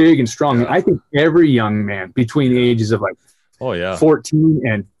big and strong. And I think every young man between the ages of 14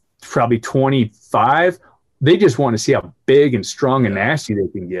 and probably 25, they just want to see how big and strong and nasty they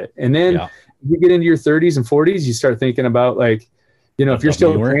can get. And then you get into your 30s and 40s, you start thinking about, like, if you're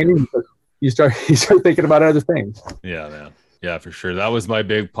still training, you start thinking about other things. Yeah, man. Yeah, for sure. That was my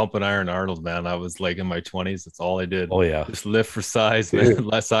big pumping iron Arnold, man. I was like in my 20s. That's all I did. Oh yeah, just lift for size, man.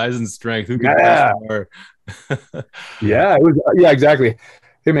 Less size and strength. Who can more? Yeah, it was. Yeah, exactly.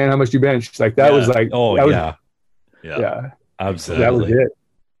 Hey, man, how much do you bench? Like that was like. Oh yeah, absolutely. That was it.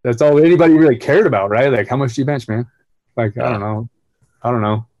 That's all anybody really cared about, right? Like, how much do you bench, man? Like, I don't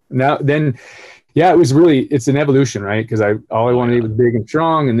know. Now then. Yeah, it's an evolution, right? Because I wanted to be big and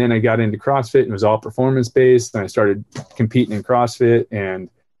strong, and then I got into CrossFit and it was all performance based, and I started competing in CrossFit, and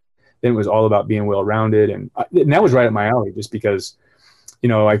then it was all about being well rounded, and that was right up my alley, just because,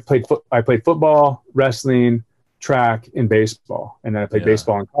 I played football, wrestling, track, and baseball, and then I played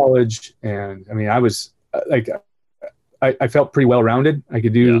baseball in college, and I mean, I was like, I felt pretty well rounded. I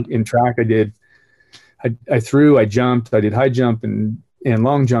could do in track. I threw, I jumped, I did high jump and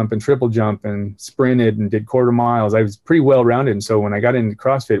long jump and triple jump and sprinted and did quarter miles. I was pretty well-rounded. And so when I got into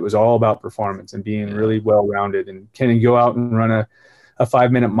CrossFit, it was all about performance and being really well-rounded. And can you go out and run a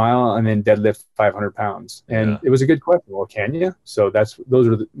 5-minute mile and then deadlift 500 pounds? And it was a good question. Well, can you? So those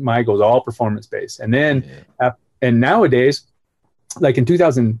are my goals, all performance-based. And then, and nowadays, like in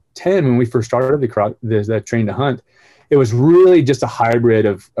 2010, when we first started the Train to Hunt, it was really just a hybrid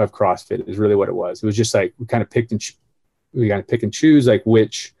of CrossFit is really what it was. It was just like, we kind of pick and choose like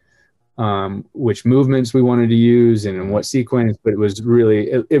which movements we wanted to use and in what sequence, but it was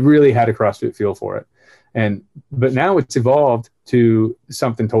really, it really had a CrossFit feel for it. But now it's evolved to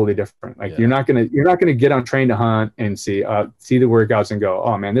something totally different. Like you're not going to get on Train to Hunt and see the workouts and go,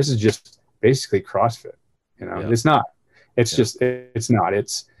 oh man, this is just basically CrossFit. It's not. It's just it's not.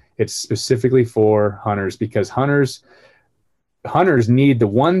 It's specifically for hunters, because hunters need the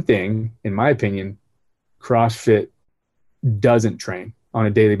one thing, in my opinion, CrossFit doesn't train on a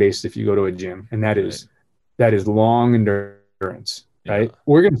daily basis if you go to a gym, and that is long endurance. Right?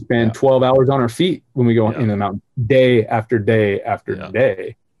 We're going to spend 12 hours on our feet when we go in the mountain, day after day after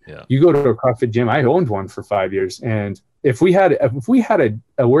day. Yeah. You go to a CrossFit gym. I owned one for 5 years, and if we had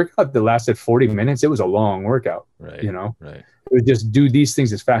a workout that lasted 40 minutes, it was a long workout. Right. It was just do these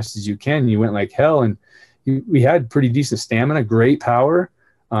things as fast as you can. You went like hell, and we had pretty decent stamina, great power.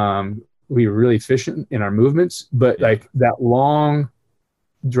 We were really efficient in our movements, but like that long,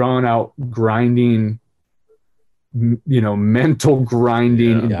 drawn out grinding, mental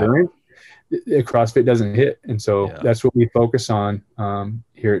grinding endurance, CrossFit doesn't hit. And so that's what we focus on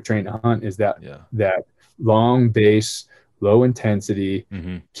here at Train to Hunt, is that long base, low intensity.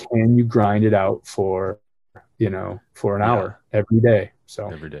 Mm-hmm. Can you grind it out for an hour every day? So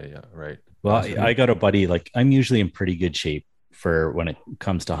every day. Yeah. Right. Well, I got a buddy, like I'm usually in pretty good shape for when it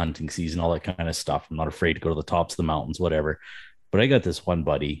comes to hunting season, all that kind of stuff. I'm not afraid to go to the tops of the mountains, whatever. But I got this one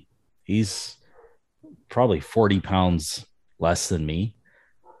buddy, he's probably 40 pounds less than me.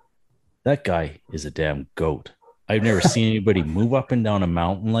 That guy is a damn goat. I've never seen anybody move up and down a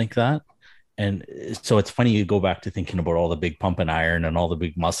mountain like that. And so it's funny, you go back to thinking about all the big pumping iron and all the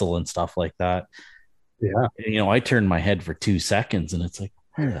big muscle and stuff like that. Yeah. I turned my head for 2 seconds and it's like,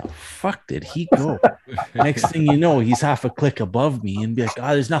 where the fuck did he go? Next thing you know, he's half a click above me and be like,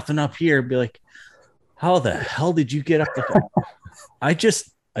 oh, there's nothing up here. Be like, how the hell did you get up there?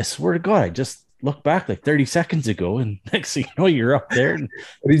 I swear to God, I just looked back like 30 seconds ago, and next thing you know, you're up there. And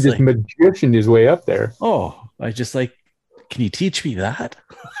he's just magicianed his way up there. Oh, I just like, can you teach me that?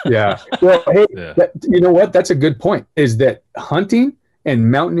 Yeah. Well, hey, you know what? That's a good point, is that hunting and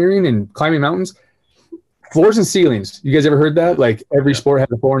mountaineering and climbing mountains, floors and ceilings. You guys ever heard that? Like every sport has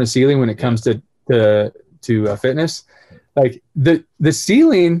a floor and a ceiling when it comes to fitness. Like the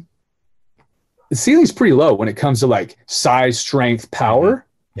ceiling's pretty low when it comes to like size, strength, power.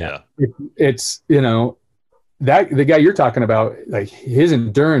 Yeah. It's, that the guy you're talking about, like his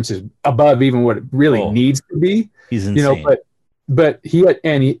endurance is above even what it really needs to be. He's insane. But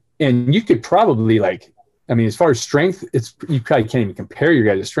and you could probably as far as strength, you probably can't even compare your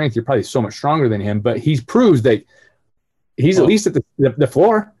guys' strength. You're probably so much stronger than him, but he proves that he's at least at the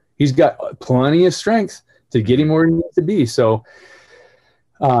floor. He's got plenty of strength to get him where he needs to be. So,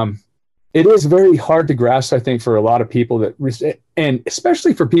 it is very hard to grasp, I think, for a lot of people and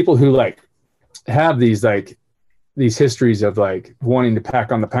especially for people who have these histories of wanting to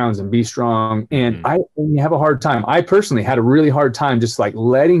pack on the pounds and be strong. And you have a hard time. I personally had a really hard time just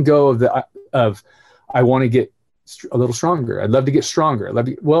letting go of I want to get a little stronger. I'd love to get stronger.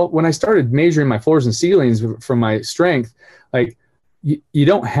 When I started measuring my floors and ceilings from my strength, you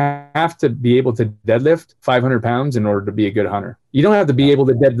don't have to be able to deadlift 500 pounds in order to be a good hunter. You don't have to be able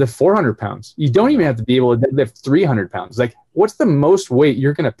to deadlift 400 pounds. You don't even have to be able to deadlift 300 pounds. What's the most weight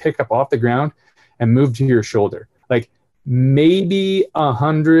you're going to pick up off the ground and move to your shoulder? Maybe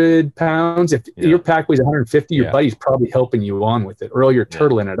 100 pounds. If your pack weighs 150, your buddy's probably helping you on with it, or you're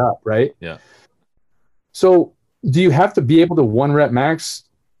turtling it up, right? Yeah. So do you have to be able to 1 rep max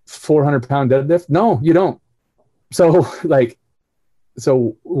 400 pound deadlift? No, you don't. So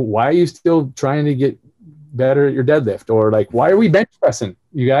so why are you still trying to get better at your deadlift? Or why are we bench pressing?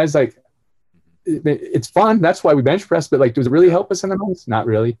 You guys, it's fun. That's why we bench press. But does it really help us in the most? Not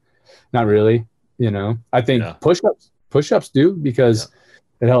really. Not really. I think push-ups do, because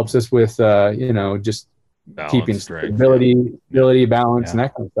it helps us with, just balance, keeping stability, balance, and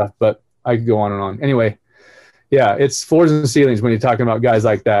that kind of stuff. But I could go on and on. Anyway, it's floors and ceilings when you're talking about guys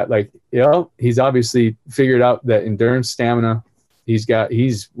like that. He's obviously figured out that endurance, stamina,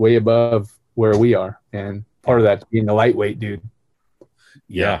 he's way above where we are. And part of that being the lightweight dude.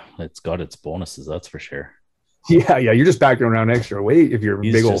 Yeah, it's got its bonuses, that's for sure. Yeah, you're just packing around extra weight if you're a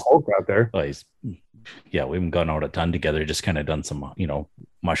big old Hulk out there. We haven't gone out a ton together, just kind of done some,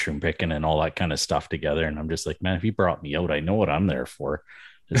 mushroom picking and all that kind of stuff together. And I'm just like, man, if you brought me out, I know what I'm there for.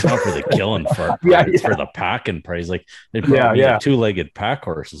 It's not for the killing part. It's for the packing prize. They brought me a 2-legged pack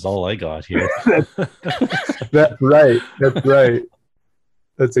horse is all I got here. That's right.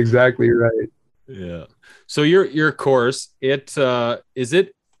 That's exactly right. Yeah. So your course, is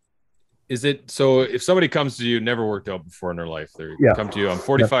it so if somebody comes to you, never worked out before in their life, they come to you, I'm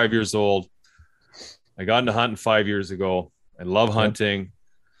 45 years old. I got into hunting 5 years ago. I love hunting.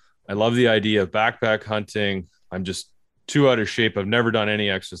 I love the idea of backpack hunting. I'm just too out of shape. I've never done any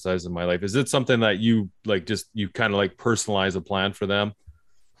exercise in my life. Is it something that you you kind of personalize a plan for them?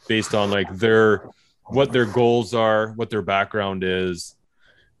 based on like what their goals are, what their background is,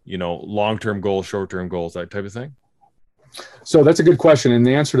 long-term goals, short-term goals, that type of thing? So that's a good question. And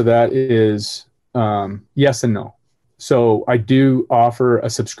the answer to that is yes and no. So I do offer a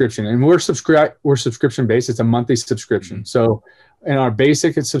subscription, and we're subscription based. It's a monthly subscription. Mm-hmm. So in our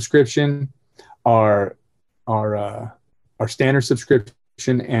basic subscription, our standard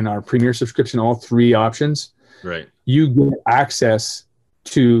subscription and our premier subscription, all three options, right, you get access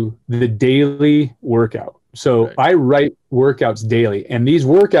to the daily workout. So right. I write workouts daily, and these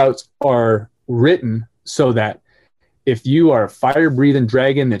workouts are written so that if you are a fire breathing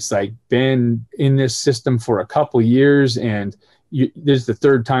dragon that's like been in this system for a couple years and this is the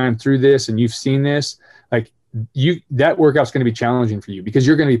third time through this and you've seen this, like that workout's going to be challenging for you because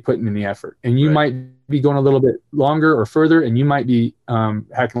you're going to be putting in the effort, and you right. might be going a little bit longer or further, and you might be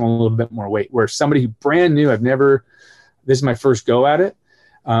hacking on a little bit more weight. Where somebody who brand new, this is my first go at it.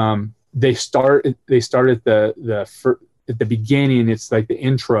 They start at the beginning. It's like the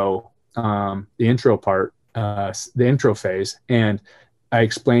intro part. The intro phase, and I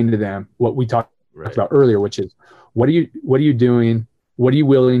explained to them what we talked right. about earlier, which is what are you doing? What are you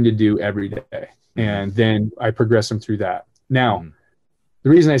willing to do every day? Mm-hmm. And then I progress them through that. Now, mm-hmm. the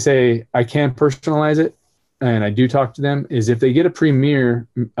reason I say I can personalize it, and I do talk to them, is if they get a premier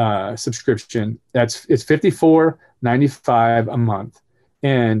subscription, it's $54.95 a month,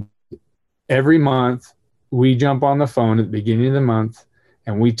 and every month we jump on the phone at the beginning of the month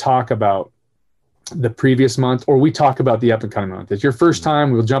and we talk about the previous month, or we talk about the up and coming month. It's your first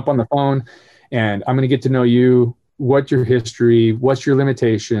time, we'll jump on the phone and I'm going to get to know you. What's your history? What's your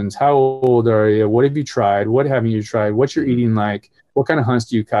limitations? How old are you? What have you tried? What haven't you tried? What's your eating like? What kind of hunts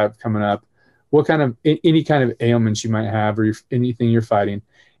do you have coming up? What kind of, any kind of ailments you might have, or anything you're fighting.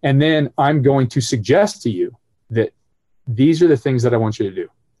 And then I'm going to suggest to you that these are the things that I want you to do.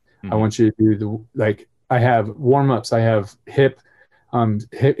 Mm-hmm. I want you to do I have warm-ups. I have hip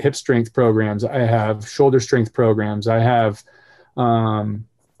strength programs. I have shoulder strength programs. I have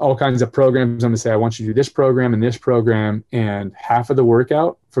all kinds of programs. I'm going to say, I want you to do this program and this program, and half of the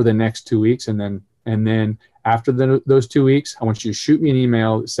workout for the next 2 weeks. And then after those 2 weeks, I want you to shoot me an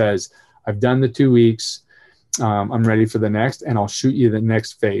email that says, I've done the 2 weeks. I'm ready for the next, and I'll shoot you the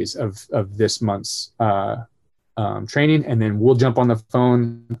next phase of this month's training. And then we'll jump on the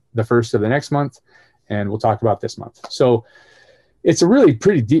phone the first of the next month, and we'll talk about this month. So it's a really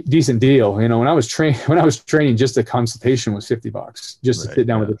pretty decent deal. When I was training, just a consultation was $50 just to sit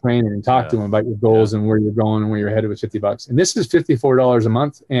down with the trainer and talk to him about your goals and where you're going and where you're headed with $50. And this is $54 a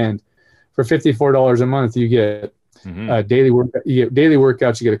month. And for $54 a month, you get daily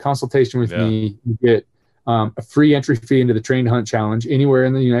workouts. You get a consultation with me. You get a free entry fee into the Train to Hunt Challenge anywhere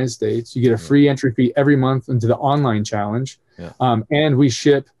in the United States. You get a free entry fee every month into the online challenge. Yeah. And we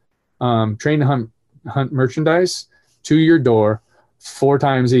ship Train to Hunt merchandise to your door 4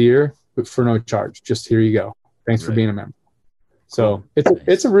 times a year, but for no charge. Just here you go. Thanks for being a member. So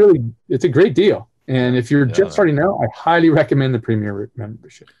it's a great deal. And if you're just starting out, I highly recommend the Premier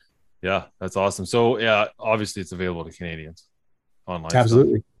membership. Yeah, that's awesome. So obviously it's available to Canadians online.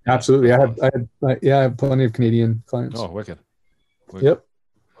 Absolutely. Absolutely. I have plenty of Canadian clients. Oh, wicked. Yep.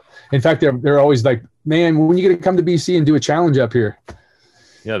 In fact, they're always like, man, when you going to come to BC and do a challenge up here?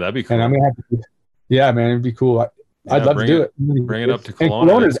 Yeah, that'd be cool. And I'm going to have to, yeah, man, it'd be cool. I'd love to do it. Bring it up to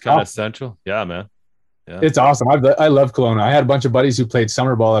Kelowna. It's kind of essential. Yeah, man. Yeah. It's awesome. I love Kelowna. I had a bunch of buddies who played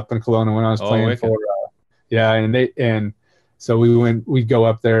summer ball up in Kelowna when I was playing for, and so we'd go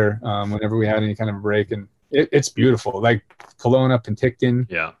up there whenever we had any kind of a break, and it's beautiful. Like Kelowna, Penticton.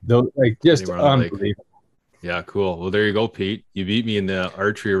 Yeah. Just unbelievable. Yeah, cool. Well, there you go, Pete. You beat me in the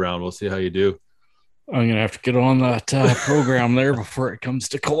archery round. We'll see how you do. I'm going to have to get on that program there before it comes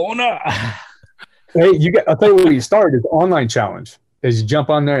to Kelowna. Hey, I'll tell you where you start is online challenge. Is you jump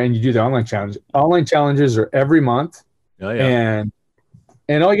on there and you do the online challenge. Online challenges are every month. Oh, yeah.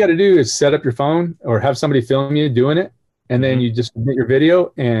 And all you got to do is set up your phone or have somebody film you doing it. And then you just submit your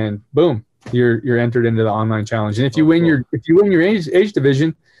video and boom, you're entered into the online challenge. And if you win your age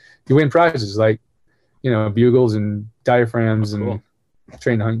division, you win prizes like, bugles and diaphragms and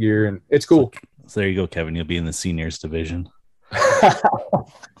Train to Hunt gear. And it's cool. So there you go, Kevin. You'll be in the seniors division.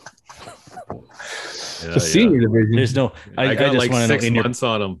 Senior division. There's no. I got just like 6 months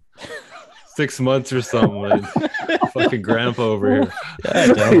on them. 6 months or something. Like, fucking grandpa over here.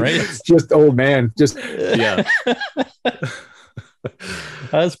 Yeah, right? Just old man. Just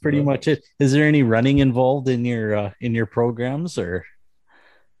That's pretty much it. Is there any running involved in your programs, or?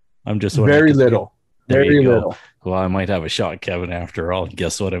 I'm just very little. Very little. Well, I might have a shot, Kevin. After all,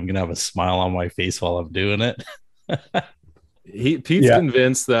 guess what? I'm gonna have a smile on my face while I'm doing it. Pete's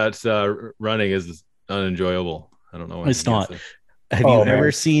convinced that running is unenjoyable. I don't know what it's not. Have you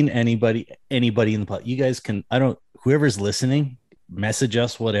ever seen anybody in the pod? You guys can, whoever's listening, message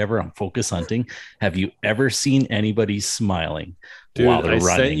us, whatever, on Focus Hunting. Have you ever seen anybody smiling while they're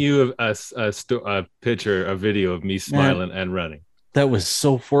running? I sent you a picture, a video of me smiling and running. That was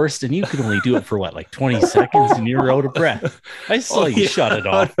so forced, and you could only do it for what, like 20 seconds, and you're out of breath. I saw you shut it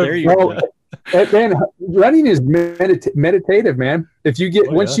off. There you go. Man, running is meditative, man. If you get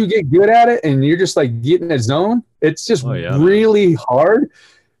once you get good at it, and you're just like getting a zone, it's just really hard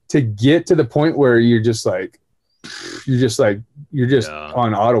to get to the point where you're just on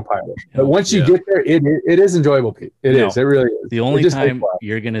autopilot. But once you get there, it is enjoyable, Pete. It is. It really is. The only time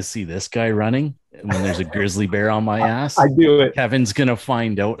you're gonna see this guy running when there's a grizzly bear on my ass. I do it. Kevin's gonna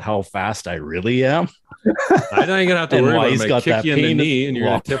find out how fast I really am. I'm not gonna have to worry about it. I'm gonna kick you in the knee and you're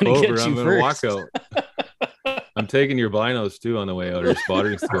gonna tip over. I'm gonna walk out. I'm taking your binos too on the way out, or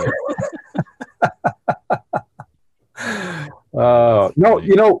spottering school.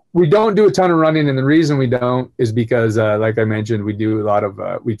 No, we don't do a ton of running, and the reason we don't is because, like I mentioned, we do a lot of.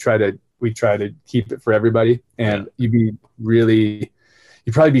 We try to keep it for everybody, and you'd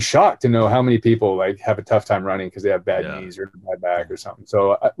probably be shocked to know how many people like have a tough time running because they have bad knees or bad back or something.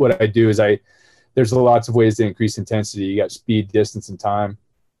 So what I do is there's lots of ways to increase intensity. You got speed, distance, and time,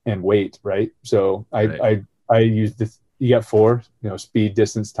 and weight, right? So I use you got 4, speed,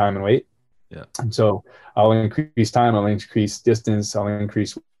 distance, time, and weight. Yeah. And so I'll increase time, I'll increase distance, I'll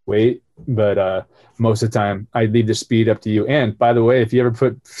increase weight, but most of the time I leave the speed up to you. And by the way, if you ever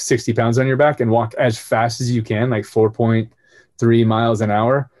put 60 pounds on your back and walk as fast as you can, like 4.3 miles an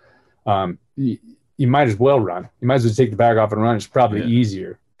hour, you might as well run. You might as well take the bag off and run. It's probably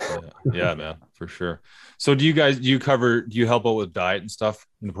easier. Yeah, man, for sure. So do you help out with diet and stuff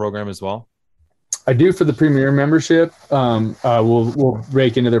in the program as well? I do for the Premier membership. We'll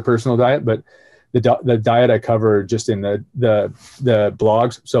break into their personal diet, but the diet I cover just in the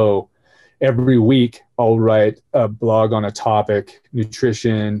blogs. So every week I'll write a blog on a topic,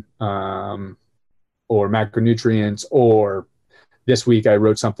 nutrition, or macronutrients, or this week I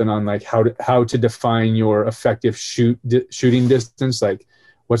wrote something on like how to define your effective shooting distance. Like,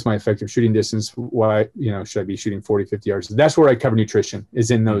 what's my effective shooting distance? Why, should I be shooting 40, 50 yards? That's where I cover nutrition,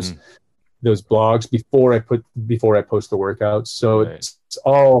 is in those blogs before I post the workouts. So it's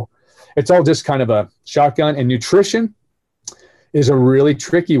all just kind of a shotgun. And nutrition is a really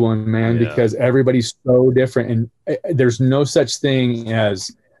tricky one, man, because everybody's so different, and there's no such thing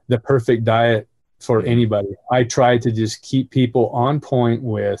as the perfect diet for anybody. I try to just keep people on point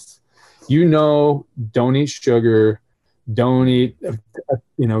with, don't eat sugar, don't eat a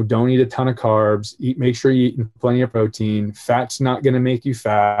ton of carbs, make sure you eat plenty of protein. Fat's not going to make you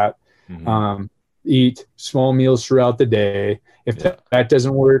fat. Eat small meals throughout the day. If that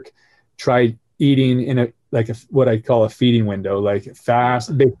doesn't work, try eating in what I call a feeding window, like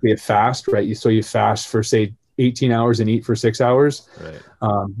fast, basically a fast, right? So you fast for say 18 hours and eat for 6 hours. Right.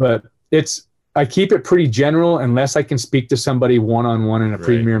 But I keep it pretty general unless I can speak to somebody one-on-one in a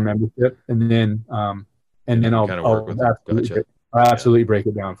Premier membership, and then I'll absolutely break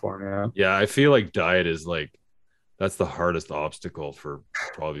it down for them. Yeah, I feel like diet is that's the hardest obstacle for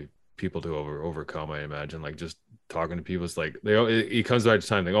probably people to overcome. I imagine, like, just talking to people, it's like it comes back to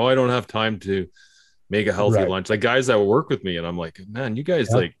time, like, I don't have time to make a healthy lunch. Like guys that work with me, and I'm like, man, you guys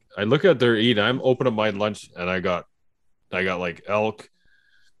like, I look at their eat, I'm open up my lunch, and I got like elk,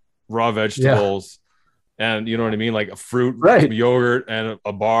 raw vegetables, and you know what I mean, like a fruit, some yogurt, and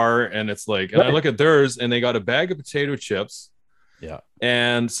a bar, and it's like, and I look at theirs, and they got a bag of potato chips,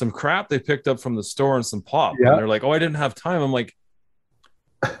 and some crap they picked up from the store, and some pop, and they're like, I didn't have time. I'm like,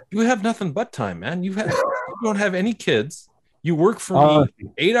 you have nothing but time, man. You don't have any kids. You work for me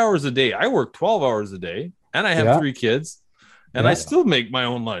 8 hours a day. I work 12 hours a day, and I have 3 kids, and I still make my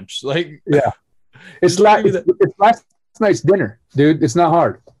own lunch. Like, it's last night's dinner, dude. It's not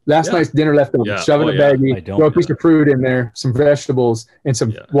hard. Last night's dinner left over. Shove in a baggie, throw a piece of fruit in there, some vegetables, and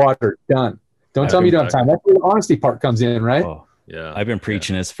some water. Done. Don't tell me you don't have time. That's where the honesty part comes in, right? I've been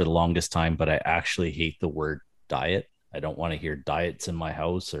preaching this for the longest time, but I actually hate the word diet. I don't want to hear diets in my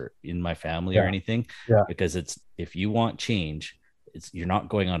house or in my family or anything, because if you want change, you're not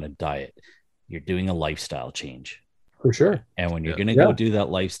going on a diet. You're doing a lifestyle change. For sure. And when you're going to go do that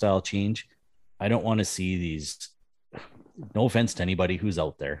lifestyle change, I don't want to see these, no offense to anybody who's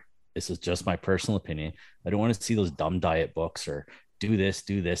out there, this is just my personal opinion. I don't want to see those dumb diet books or do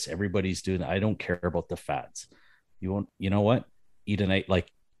this. Everybody's doing that. I don't care about the fads. You know what? Eat a night, like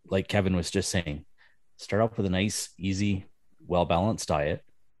Kevin was just saying. Start off with a nice, easy, well-balanced diet.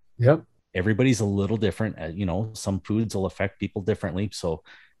 Yep. everybody's a little different. You know, some foods will affect people differently. So,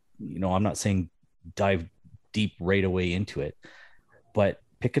 you know, I'm not saying dive deep right away into it, but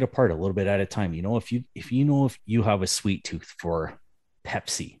pick it apart a little bit at a time. You know, if you have a sweet tooth for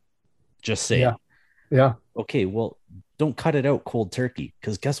Pepsi, just say, yeah, okay, well, don't cut it out cold turkey,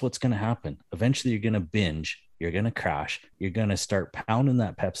 because guess what's going to happen? Eventually, you're going to binge, you're going to crash, you're going to start pounding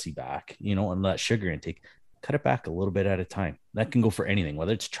that Pepsi back, you know, and that sugar intake. Cut it back a little bit at a time. That can go for anything,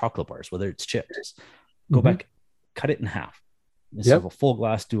 whether it's chocolate bars, whether it's chips. Go back, cut it in half. Instead of a full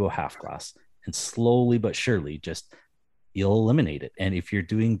glass, do a half glass, and slowly but surely, just you'll eliminate it. And if you're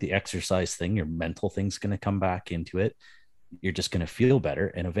doing the exercise thing, your mental thing's going to come back into it. You're just going to feel better,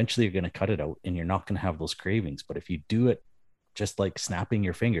 and eventually you're going to cut it out, and you're not going to have those cravings. But if you do it just like snapping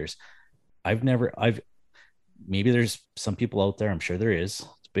your fingers, maybe there's some people out there, I'm sure there is,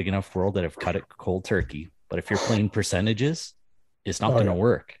 it's a big enough world, that have cut it cold turkey. But if you're playing percentages, it's not going to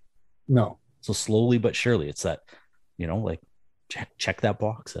work. No. So slowly but surely, it's that, you know, like check that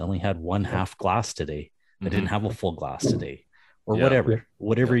box. I only had one half glass today. I didn't have a full glass today, or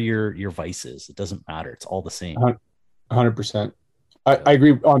whatever your vice is. It doesn't matter. It's all the same. 100%. I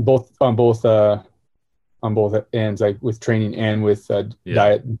agree on both ends, like with training and with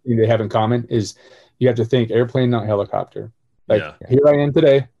diet. They have in common is you have to think airplane, not helicopter. Like here I am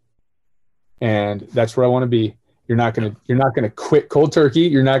today, and that's where I want to be. You're not gonna quit cold turkey.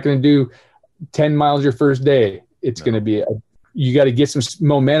 You're not gonna do 10 miles your first day. It's gonna be you got to get some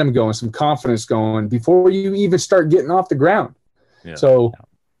momentum going, some confidence going before you even start getting off the ground. Yeah. So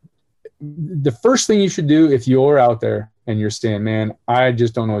the first thing you should do if you're out there and you're saying, man, I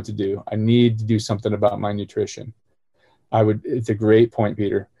just don't know what to do, I need to do something about my nutrition, it's a great point,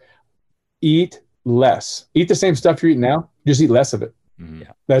 Peter. Eat less. Eat the same stuff you're eating now, just eat less of it.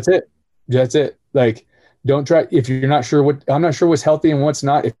 That's it. Like, don't try, if you're not sure I'm not sure what's healthy and what's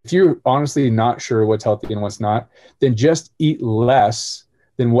not. If you're honestly not sure what's healthy and what's not, then just eat less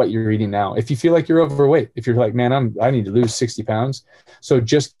than what you're eating now. If you feel like you're overweight, if you're like, man, I need to lose 60 pounds. So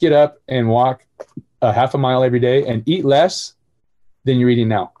just get up and walk a half a mile every day and eat less than you're eating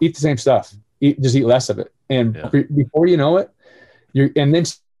now. Eat the same stuff. Just eat less of it. And before you know it, and then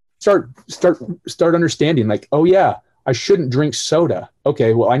start understanding, like, oh yeah, I shouldn't drink soda.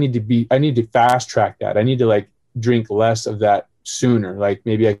 Okay, well, I need to fast track that. I need to like drink less of that sooner. Like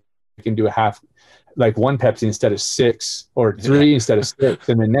maybe I can do a half, like one Pepsi instead of 6, or 3 instead of 6.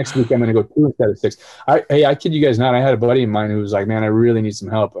 And then next week I'm going to go 2 instead of 6. I kid you guys not. I had a buddy of mine who was like, man, I really need some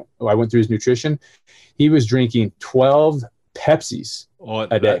help. I went through his nutrition. He was drinking 12 Pepsis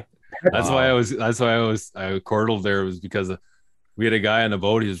a day. That's why I cordled there, was because we had a guy on the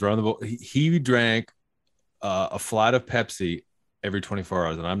boat. He was running the boat. He drank a flat of Pepsi every 24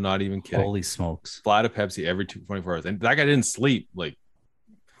 hours. And I'm not even kidding. Holy smokes. Flat of Pepsi every 24 hours. And that guy didn't sleep. Like,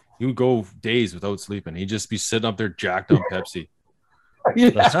 he would go days without sleeping. He'd just be sitting up there jacked on Pepsi.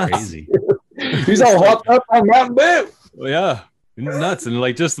 That's crazy. He's all hopped up on Mountain Dew. Well, yeah. Nuts. And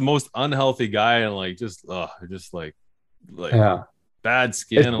like just the most unhealthy guy, and like just bad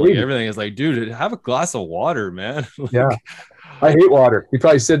skin and like everything. Is like, dude, have a glass of water, man. Like, I hate water. He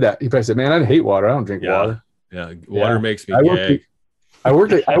probably said that. He probably said, man, I hate water. I don't drink water. Yeah. Water makes me gag. I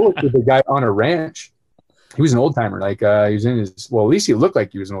worked with a guy on a ranch. He was an old timer. Like he was in his, well, at least he looked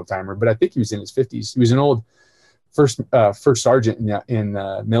like he was an old timer, but I think he was in his 50s. He was an old first sergeant in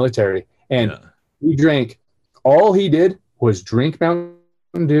the military. And he drank, all he did was drink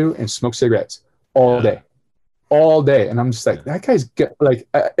Mountain Dew and smoke cigarettes all day. And I'm just like, that guy's like,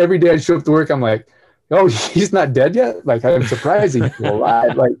 every day I show up to work, I'm like, oh, he's not dead yet? Like, I'm surprised he's still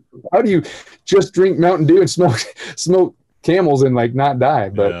alive. Like, how do you just drink Mountain Dew and smoke Camels and like not die?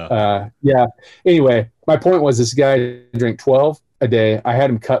 But anyway, my point was this guy drank 12 a day. I had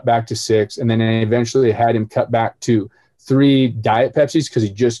him cut back to 6, and then I eventually had him cut back to 3 Diet Pepsis because he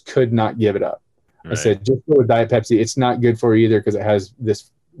just could not give it up. Right. I said, just go with Diet Pepsi. It's not good for you either because it has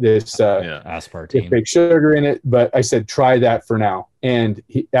this aspartame, fake sugar in it. But I said, try that for now. And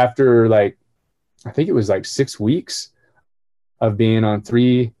after like, I think it was like 6 weeks of being on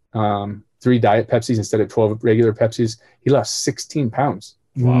 3 Diet Pepsis instead of 12 regular Pepsis, he lost 16 pounds.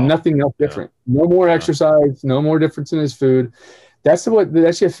 Wow. Nothing else different. No more exercise, no more difference in his food. That's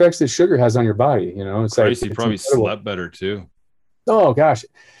the effects that sugar has on your body. You know, it's like he probably slept better too. Oh gosh,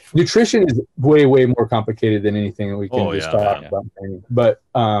 nutrition is way more complicated than anything we can talk about. But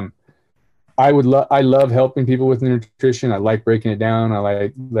I love helping people with nutrition. I like breaking it down. I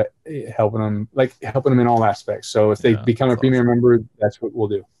like helping them in all aspects. So if they become a premium member, that's what we'll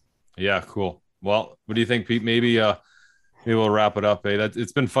do. Yeah, cool. Well, what do you think, Pete? Maybe we'll wrap it up. Hey,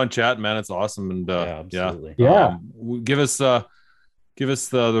 it's been fun chatting, man. It's awesome. And absolutely. Give us give us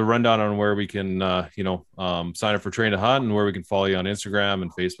the rundown on where we can, sign up for Train to Hunt and where we can follow you on Instagram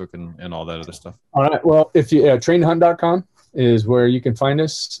and Facebook and all that other stuff. All right. Well, if you traintohunt.com is where you can find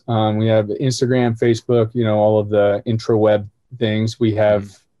us. We have Instagram, Facebook, all of the intraweb things. We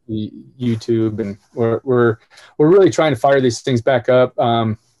have the YouTube, and we're really trying to fire these things back up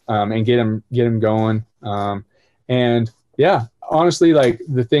and get them going. And yeah, honestly, like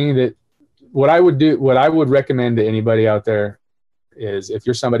the thing that what I would recommend to anybody out there is if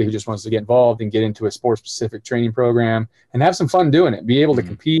you're somebody who just wants to get involved and get into a sports specific training program and have some fun doing it, be able to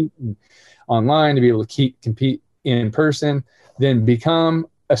compete online, to be able to compete in person, then become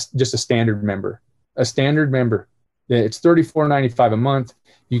just a standard member. It's $34.95 a month.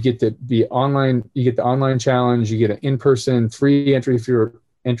 You get to be online. You get the online challenge. You get an in-person free entry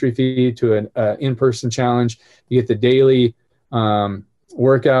fee to an in-person challenge. You get the daily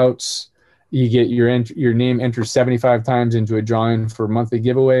workouts. You get your name entered 75 times into a drawing for monthly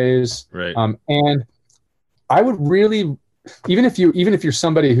giveaways. Right. And I would really, even if you're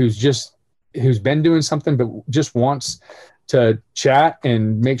somebody who's been doing something but just wants to chat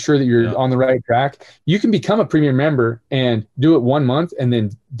and make sure that you're on the right track, you can become a premium member and do it 1 month and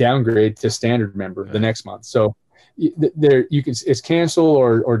then downgrade to standard member the next month. So it's cancel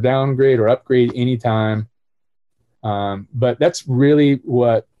or downgrade or upgrade anytime. But that's really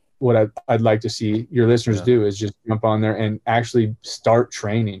what I'd like to see your listeners do is just jump on there and actually start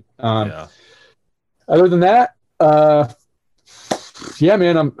training. Other than that,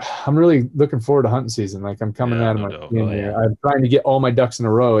 man, I'm really looking forward to hunting season. Like I'm coming out of my skin here. I'm trying to get all my ducks in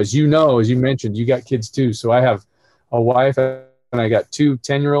a row. As you mentioned, you got kids too. So I have a wife and I got 2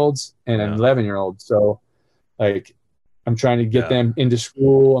 10-year-olds and an 11-year-old. So like I'm trying to get them into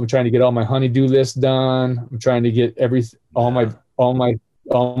school. I'm trying to get all my honey-do list done. I'm trying to get all my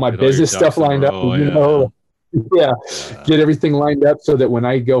business stuff lined up. Get everything lined up so that when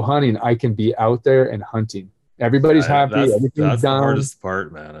I go hunting, I can be out there and hunting. Everybody's happy. Everything's that's done. The hardest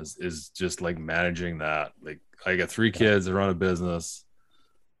part, man, is just like managing that. Like I got 3 kids, I run a business,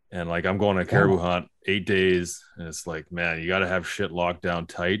 and like I'm going on a caribou hunt 8 days, and it's like, man, you got to have shit locked down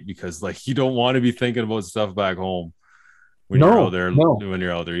tight because like you don't want to be thinking about stuff back home. When you're out there,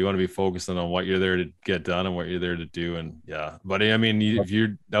 you want to be focusing on what you're there to get done and what you're there to do. And but I mean, if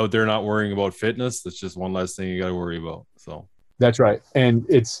you're out there not worrying about fitness, that's just one less thing you got to worry about. So that's right. And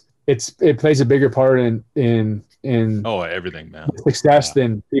it plays a bigger part in everything, man, success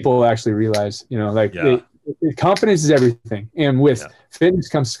than people actually realize. Confidence is everything. And with fitness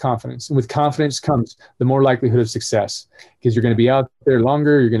comes confidence. And with confidence comes the more likelihood of success because you're going to be out there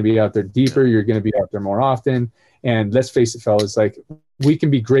longer. You're going to be out there deeper. You're going to be out there more often. And let's face it, fellas, like we can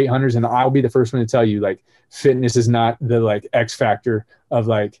be great hunters, and I'll be the first one to tell you, like, fitness is not the like X factor of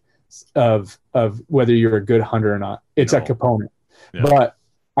whether you're a good hunter or not. It's a component. Yeah. But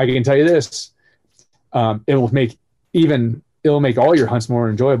I can tell you this, it'll make all your hunts more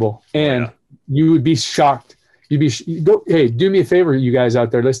enjoyable. And you would be shocked. Hey, do me a favor, you guys out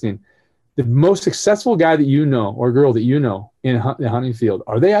there listening. The most successful guy that you know or girl that you know in the hunting field,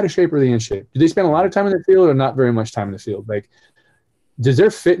 are they out of shape or are they in shape? Do they spend a lot of time in the field or not very much time in the field? Like, does their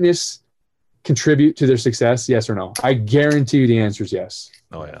fitness contribute to their success? Yes or no? I guarantee you the answer is yes.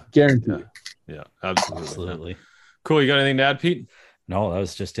 Oh, yeah. Guarantee you. Yeah, absolutely. Cool. You got anything to add, Pete? No, that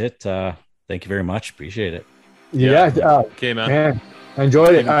was just it. Thank you very much. Appreciate it. Yeah. Okay, man. I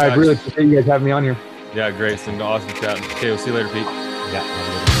enjoyed it. I really appreciate you guys having me on here. Yeah, great. It's been awesome chatting. Okay, we'll see you later, Pete. Yeah.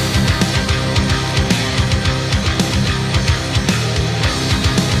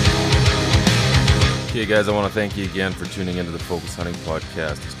 Okay, guys, I want to thank you again for tuning into the Focus Hunting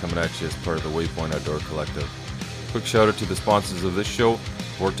Podcast. It's coming at you as part of the Waypoint Outdoor Collective. Quick shout out to the sponsors of this show: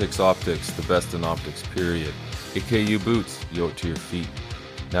 Vortex Optics, the best in optics, period. AKU Boots, you owe it to your feet.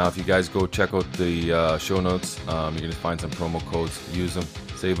 Now, if you guys go check out the show notes, you're going to find some promo codes. Use them,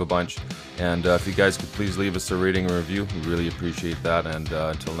 save a bunch. And if you guys could please leave us a rating and review, we really appreciate that. And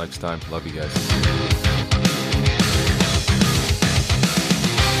until next time, love you guys.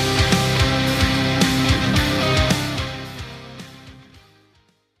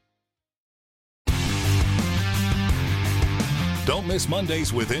 Don't miss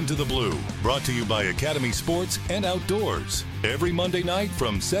Mondays with Into the Blue, brought to you by Academy Sports and Outdoors. Every Monday night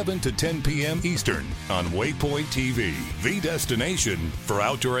from 7 to 10 p.m. Eastern on Waypoint TV, the destination for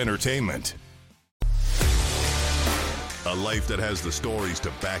outdoor entertainment. A life that has the stories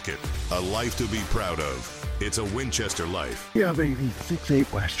to back it. A life to be proud of. It's a Winchester life. Yeah, baby.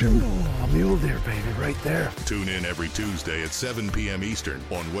 6'8" Western. Oh, mule deer, baby, right there. Tune in every Tuesday at 7 p.m. Eastern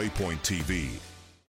on Waypoint TV.